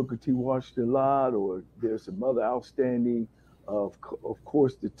emphasize Booker T. Washington a lot, or there's some other outstanding? Of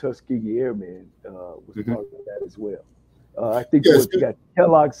course, the Tuskegee Airmen was part of that as well. I think you got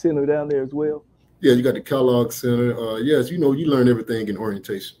Kellogg Center down there as well. Yeah, you got the Kellogg Center. Yes, you learn everything in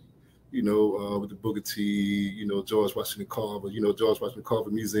orientation. With the Booker T, George Washington Carver. George Washington Carver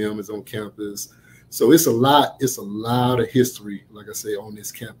Museum is on campus. So it's a lot of history, like I say, on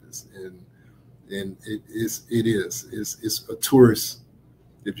this campus, and it's a tourist.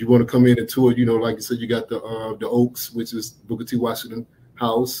 If you want to come in and tour, like you said, you got the Oaks, which is Booker T. Washington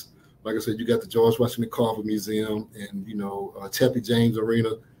House. Like I said, you got the George Washington Carver Museum, and Chappie James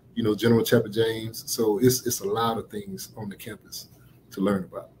Arena, General Chappie James. So it's a lot of things on the campus to learn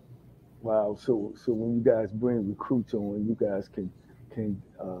about. Wow. So when you guys bring recruits on, you guys can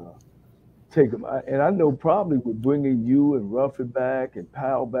take them. And I know probably with bringing you and Ruffin back and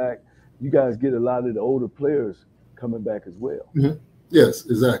Powell back, you guys get a lot of the older players coming back as well. Mm-hmm. Yes,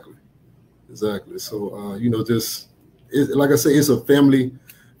 exactly. So like I say, it's a family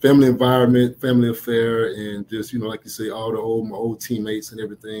environment, family affair, and just like you say, all my old teammates and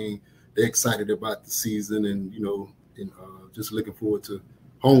everything, they're excited about the season, and just looking forward to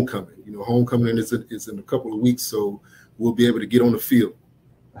homecoming. Homecoming is in a couple of weeks, so we'll be able to get on the field.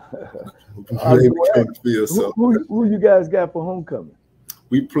 Who you guys got for homecoming?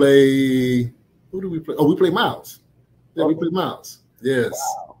 We play. Who do we play? Oh, we play Miles. Yeah, we play Miles. Yes.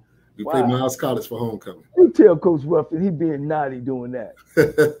 Wow. We play Miles College for homecoming. You tell Coach Ruffin he being naughty doing that.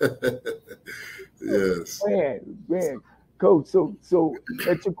 Yes. Man. Coach. So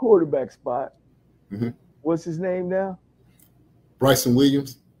at your quarterback spot, Mm-hmm. what's his name now? Bryson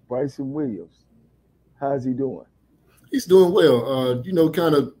Williams. Bryson Williams. How's he doing? He's doing well.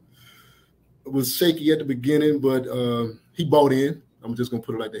 Kind of was shaky at the beginning, but he bought in. I'm just gonna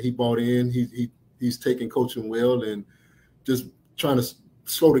put it like that. He bought in. He's taking coaching well and just trying to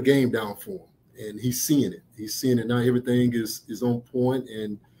slow the game down for him. And he's seeing it. He's seeing it now. Everything is on point,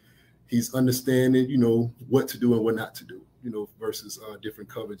 and he's understanding, what to do and what not to do, versus different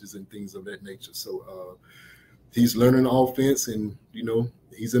coverages and things of that nature. So he's learning the offense, and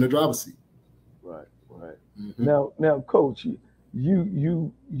he's in the driver's seat. Right. Mm-hmm. Now, Coach,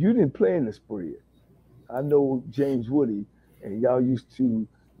 you didn't play in the spread. I know James Woody, and y'all used to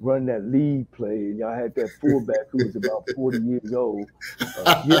run that lead play, and y'all had that fullback who was about 40 years old.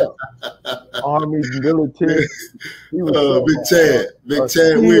 Army military. He was Big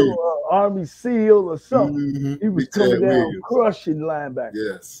Chad Williams. Army SEAL or something. Mm-hmm. He was Big coming Chad down Williams. crushing linebacker.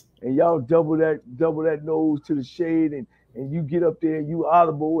 Yes. And y'all double that nose to the shade, and you get up there and you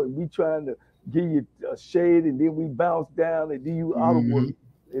audible, and we trying to give you a shade, and then we bounce down and then you audible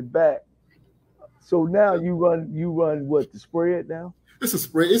it back. So now you run what, the spread now? It's a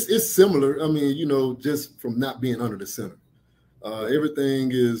spread. It's similar. I mean, just from not being under the center.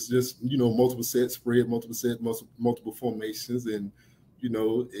 Everything is just, multiple sets, spread, multiple formations, and,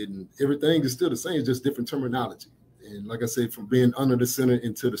 and everything is still the same, just different terminology. And like I said, from being under the center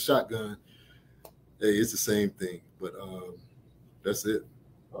into the shotgun, hey, it's the same thing. But that's it.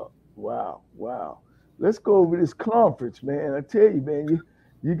 Wow. Let's go over this conference, man. I tell you, man,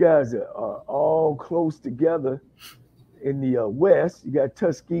 you guys are all close together. In the West, you got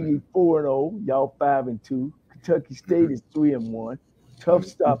Tuskegee 4-0, y'all 5-2. Kentucky State is 3-1. Tough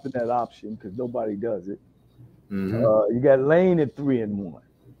stopping that option because nobody does it. Mm-hmm. You got Lane at 3-1.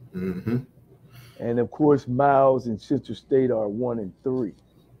 Mm-hmm. And of course, Miles and Central State are 1-3.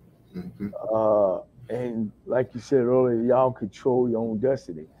 Mm-hmm. And like you said earlier, y'all control your own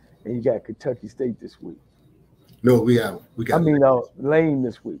destiny. And you got Kentucky State this week. No, we got. Lane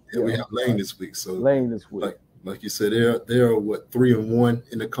this week. Yeah, we have Lane this week. So Lane this week. Like you said, they're what, 3-1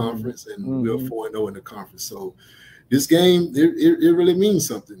 in the conference, and we're 4-0 in the conference. So this game, it really means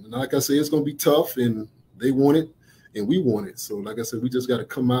something. And like I said, it's going to be tough, and they want it, and we want it. So like I said, we just got to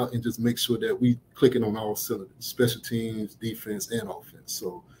come out and just make sure that we clicking on all cylinders, special teams, defense, and offense.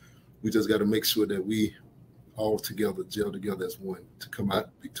 So we just got to make sure that we all together, gel together as one to come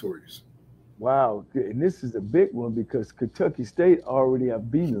out victorious. Wow, and this is a big one because Kentucky State already have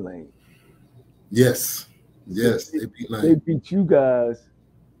beaten Lane. Yes, they beat Lane. They beat you guys.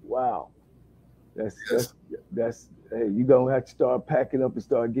 Wow, that's hey, you're gonna have to start packing up and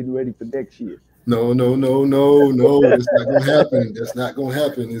start getting ready for next year. No, it's not gonna happen. That's not gonna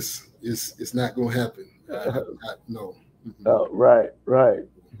happen. It's not gonna happen. No. Right.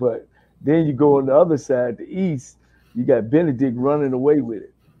 But then you go on the other side, the East. You got Benedict running away with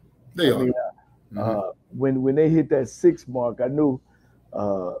it. They are. When they hit that 6 mark, I knew,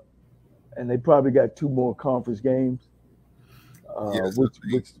 and they probably got 2 more conference games, Yes,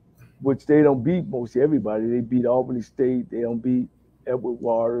 which they don't beat most everybody. They beat Albany State. They don't beat Edward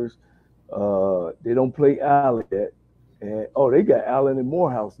Waters. They don't play Allen yet. And they got Allen and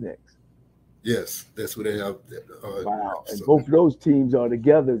Morehouse next. Yes, that's what they have. Wow, and both of those teams are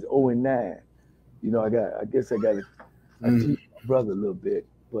together as 0-9. I guess I got to teach my brother a little bit.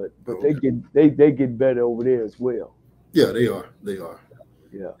 But they get better over there as well. Yeah, they are.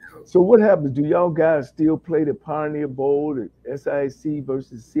 Yeah. So what happens? Do y'all guys still play the Pioneer Bowl, the SIC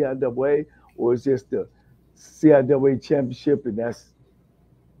versus CIAA, or is just the CIAA championship and that's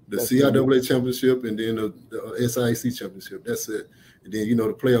the CIAA championship and then the SIC championship? That's it. And then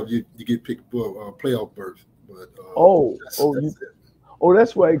the playoff you get picked for a playoff berth. But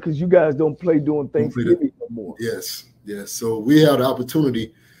that's right, because you guys don't play during Thanksgiving no more. Yes. So we have the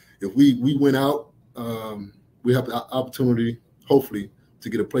opportunity. If we win out, we have the opportunity, hopefully, to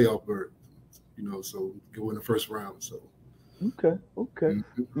get a playoff berth. So go in the first round. So okay.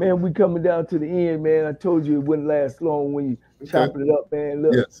 Man, we coming down to the end, man. I told you it wouldn't last long when you chopping it up, man.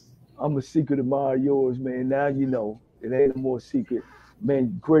 Look, I'm a secret admirer of yours, man. Now you know. It ain't no more secret.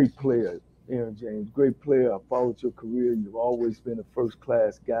 Man, great player, Aaron James. Great player. I followed your career. You've always been a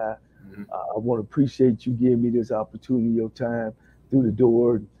first-class guy. I want to appreciate you giving me this opportunity, your time through the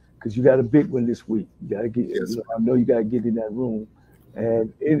door, because you got a big one this week. You got to get. I know you got to get in that room.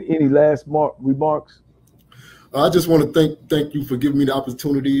 And any last remarks? I just want to thank you for giving me the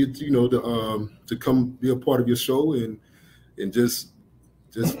opportunity, to come be a part of your show and just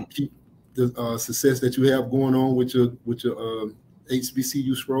keep the success that you have going on with your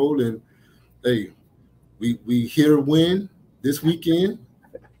HBCU Stroll. And hey, we here to win this weekend,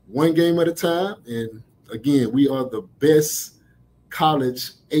 one game at a time. And again, we are the best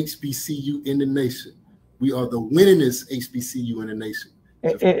college HBCU in the nation. We are the winningest HBCU in the nation.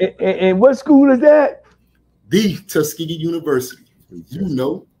 And what school is that? The Tuskegee University. You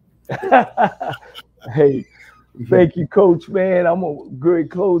know. Hey, thank you, Coach, man. I'm gonna go ahead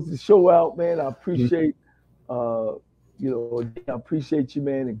and close the show out, man. I appreciate I appreciate you,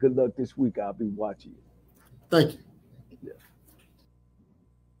 man, and good luck this week. I'll be watching you. Thank you. Yeah.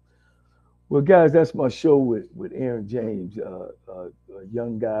 Well, guys, that's my show with Aaron James, a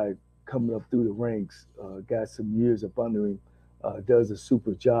young guy coming up through the ranks, got some years up under him, does a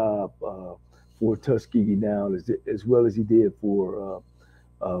super job for Tuskegee now, as well as he did for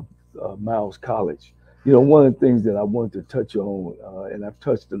Miles College. One of the things that I wanted to touch on, and I've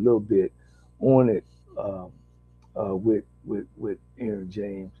touched a little bit on it with Aaron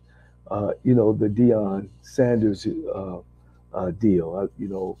James, the Deion Sanders deal.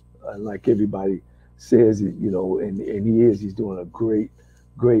 Like everybody says, and he's doing a great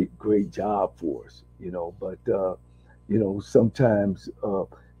job for us. But sometimes,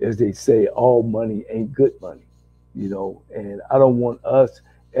 as they say, all money ain't good money. And I don't want us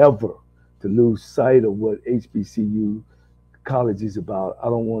ever to lose sight of what HBCU college is about. I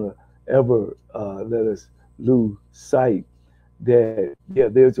don't want to ever let us lose sight that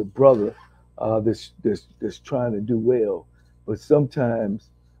there's a brother that's trying to do well, but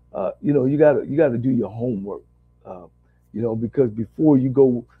sometimes you gotta do your homework, because before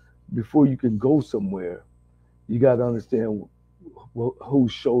you can go somewhere, you got to understand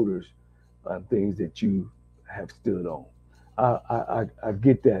whose shoulders and things that you have stood on. I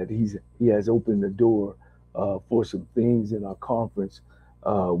get that he has opened the door for some things in our conference,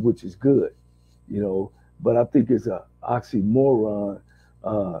 which is good, But I think it's an oxymoron,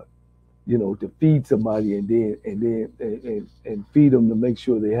 to feed somebody and feed them to make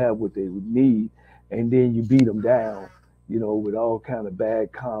sure they have what they would need, and then you beat them down, with all kind of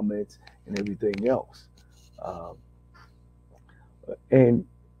bad comments and everything else. And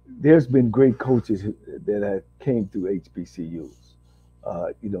there's been great coaches that have came through HBCUs.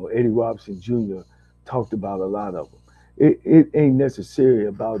 Eddie Robinson Jr. talked about a lot of them. It ain't necessarily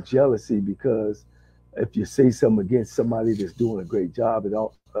about jealousy, because if you say something against somebody that's doing a great job, it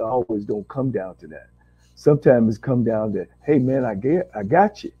always don't come down to that. Sometimes it's come down to, hey man, I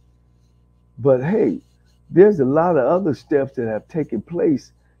got you. But hey, there's a lot of other steps that have taken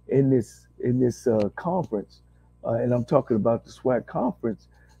place in this conference, and I'm talking about the SWAC conference,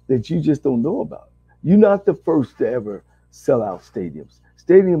 that you just don't know about. You're not the first to ever sell out stadiums.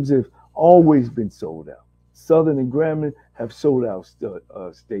 Stadiums have always been sold out. Southern and Grambling have sold out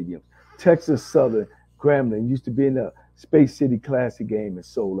stadiums. Texas Southern, Grambling used to be in the Space City Classic game and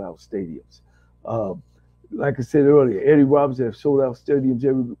sold out stadiums. Like I said earlier, Eddie Robinson have sold out stadiums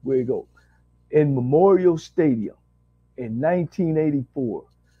everywhere you go. In Memorial Stadium in 1984,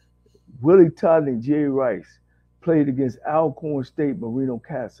 Willie Todd and Jerry Rice played against Alcorn State Marino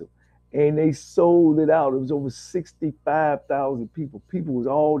Castle, and they sold it out. It was over 65,000 people. People was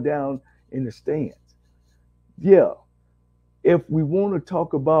all down in the stands. Yeah, if we want to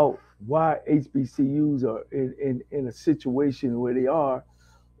talk about why HBCUs are in a situation where they are,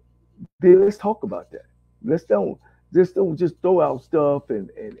 then let's talk about that. Let's don't just throw out stuff and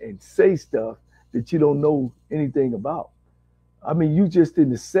say stuff that you don't know anything about. I mean, you just in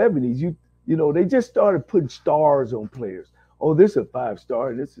the 70s, they just started putting stars on players. Oh, this is a 5-star,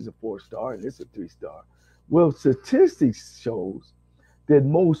 and this is a 4-star, and this is a 3-star. Well, statistics shows that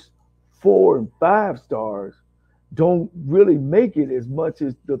most 4 and 5 stars don't really make it as much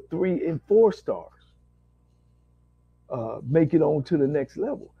as the 3 and 4 stars make it on to the next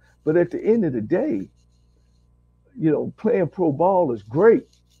level. But at the end of the day, playing pro ball is great.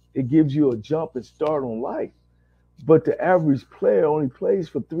 It gives you a jump and start on life. But the average player only plays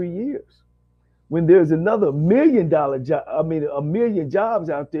for 3 years. When there's another $1 million job, a million jobs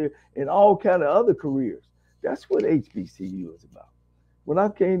out there in all kind of other careers. That's what HBCU is about. When I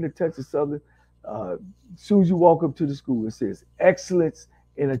came to Texas Southern, as soon as you walk up to the school, it says excellence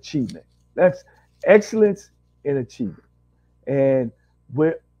in achievement. That's excellence in achievement. And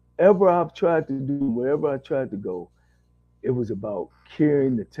wherever I've tried to do, wherever I tried to go, it was about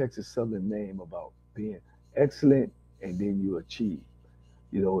carrying the Texas Southern name, about being excellent, and then you achieve.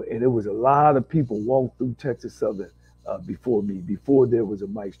 And there was a lot of people walked through Texas Southern before me, before there was a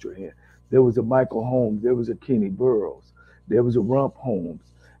Mike Strahan. There was a Michael Holmes, there was a Kenny Burroughs, there was a Rump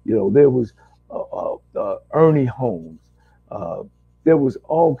Holmes, there was Ernie Holmes. There was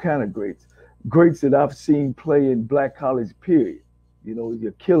all kind of greats that I've seen play in Black college period.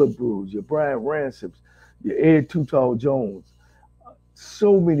 Your Killer Brews, your Brian Ransoms, your Ed Too Tall Jones.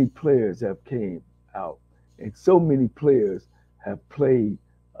 So many players have came out, and so many players have played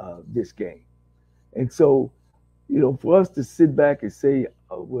this game. And so, for us to sit back and say,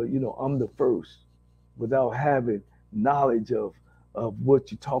 well, I'm the first, without having knowledge of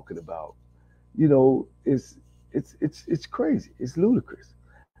what you're talking about, it's crazy. It's ludicrous.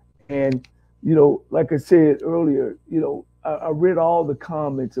 And like I said earlier, I read all the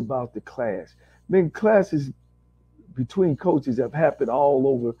comments about the clash. Clashes between coaches have happened all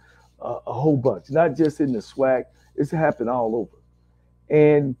over a whole bunch, not just in the SWAC. It's happened all over.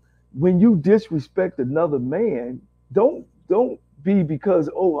 And when you disrespect another man, don't be because,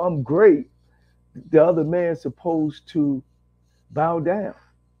 oh, I'm great, the other man's supposed to bow down.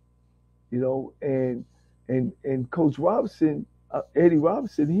 And Coach Robinson, Eddie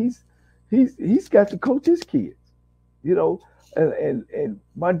Robinson, he's got to coach his kids, and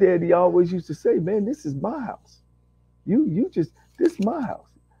my daddy always used to say, man, this is my house. This is my house.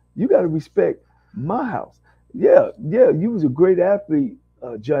 You got to respect my house. Yeah, you was a great athlete,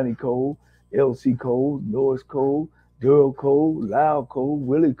 Johnnie Cole, LC Cole, Norris Cole, Daryl Cole, Lyle Cole,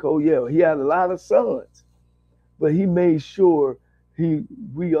 Willie Cole. Yeah, he had a lot of sons, but he made sure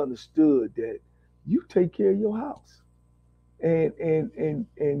we understood that you take care of your house, and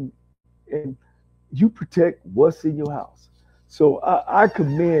you protect what's in your house. So I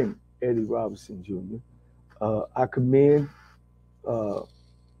commend Eddie Robinson Jr. I commend Deion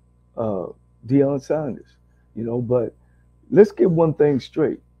Sanders. But let's get one thing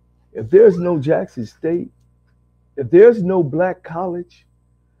straight. If there's no Jackson State, if there's no black college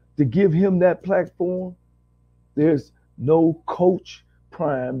to give him that platform, there's no Coach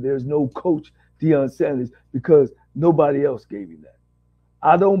Prime, there's no Coach Deion Sanders, because nobody else gave him that.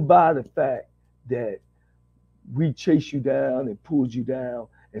 I don't buy the fact that we chase you down and pulled you down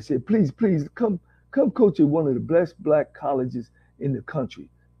and said, please, come coach at one of the best black colleges in the country,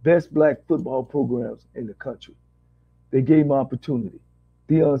 best black football programs in the country. They gave him opportunity.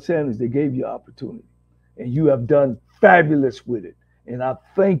 Deion Sanders, they gave you opportunity. And you have done fabulous with it. And I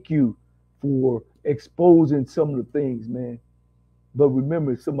thank you for exposing some of the things, man. But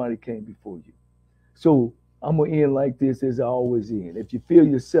remember, somebody came before you. So I'm going to end like this, as I always end. If you feel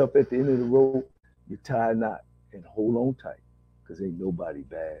yourself at the end of the rope, you tie a knot and hold on tight, because ain't nobody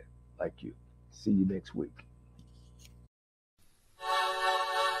bad like you. See you next week.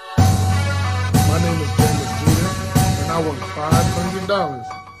 My name is James Jr., and I won $500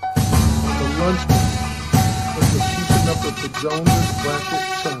 on the lunch money for keeping up with the Jonas Bracket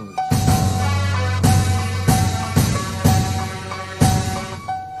Challenge.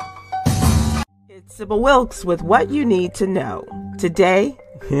 It's Sybil Wilkes with what you need to know. Today,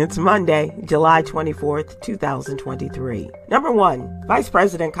 it's Monday, July 24th, 2023. Number 1, Vice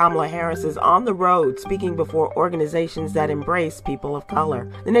President Kamala Harris is on the road speaking before organizations that embrace people of color.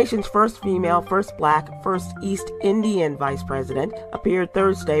 The nation's first female, first black, first East Indian vice president appeared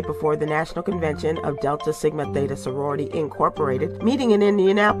Thursday before the National Convention of Delta Sigma Theta Sorority Incorporated, meeting in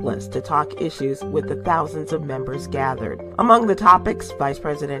Indianapolis to talk issues with the thousands of members gathered. Among the topics, Vice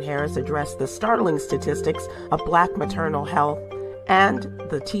President Harris addressed the startling statistics of black maternal health and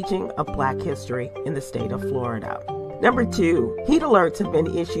the teaching of black history in the state of Florida. Number 2, heat alerts have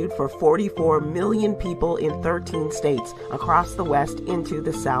been issued for 44 million people in 13 states across the West into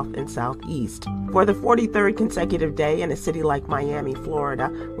the South and Southeast. For the 43rd consecutive day in a city like Miami, Florida,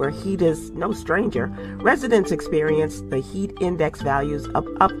 where heat is no stranger, residents experience the heat index values of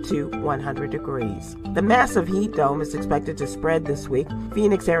up to 100 degrees. The massive heat dome is expected to spread this week.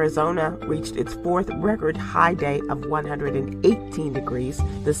 Phoenix, Arizona reached its 4th record high day of 118 degrees.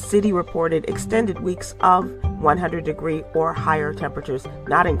 The city reported extended weeks of 100-degree or higher temperatures,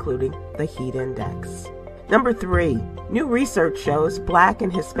 not including the heat index. Number 3, new research shows black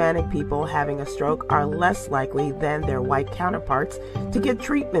and Hispanic people having a stroke are less likely than their white counterparts to get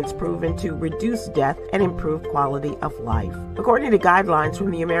treatments proven to reduce death and improve quality of life. According to guidelines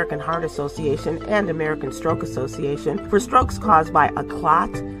from the American Heart Association and American Stroke Association, for strokes caused by a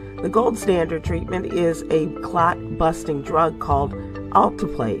clot, the gold standard treatment is a clot-busting drug called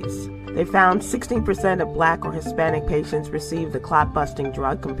alteplase. They found 16% of black or Hispanic patients received the clot-busting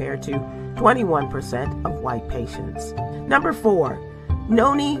drug compared to 21% of white patients. Number 4,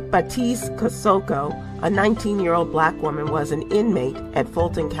 Noni Batiste Kosoko, a 19-year-old black woman, was an inmate at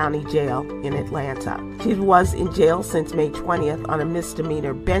Fulton County Jail in Atlanta. She was in jail since May 20th on a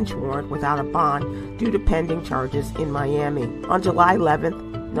misdemeanor bench warrant without a bond due to pending charges in Miami. On July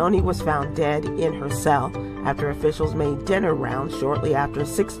 11th, Noni was found dead in her cell after officials made dinner rounds shortly after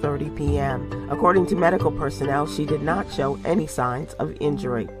 6:30 p.m. According to medical personnel, she did not show any signs of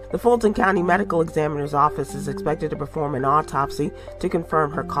injury. The Fulton County Medical Examiner's Office is expected to perform an autopsy to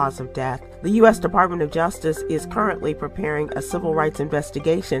confirm her cause of death. The U.S. Department of Justice is currently preparing a civil rights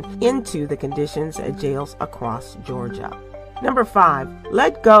investigation into the conditions at jails across Georgia. Number 5,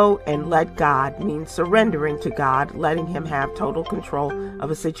 let go and let God means surrendering to God, letting him have total control of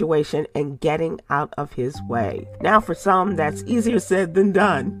a situation and getting out of his way. Now for some, that's easier said than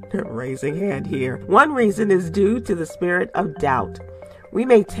done. Raising hand here. One reason is due to the spirit of doubt. We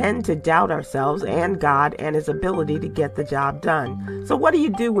may tend to doubt ourselves and God and his ability to get the job done. So what do you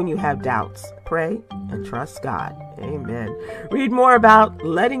do when you have doubts? Pray and trust God. Amen. Read more about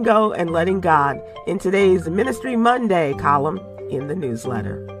letting go and letting God in today's Ministry Monday column in the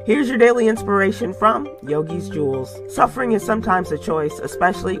newsletter. Here's your daily inspiration from Yogi's Jewels. Suffering is sometimes a choice,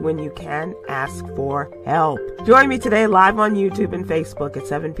 especially when you can ask for help. Join me today live on YouTube and Facebook at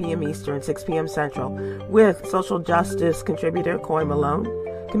 7 p.m. Eastern, 6 p.m. Central with social justice contributor Coy Malone,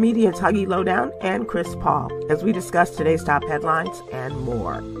 comedians Huggy Lowdown and Chris Paul as we discuss today's top headlines and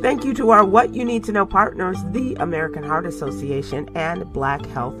more. Thank you to our What You Need to Know partners, the American Heart Association and Black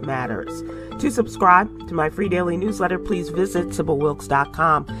Health Matters. To subscribe to my free daily newsletter, please visit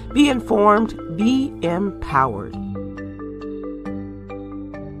SibylWilkes.com. Be informed, be empowered.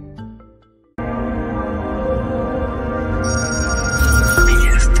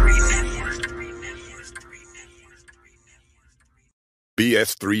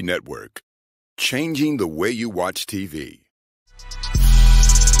 BS3 Network, changing the way you watch TV.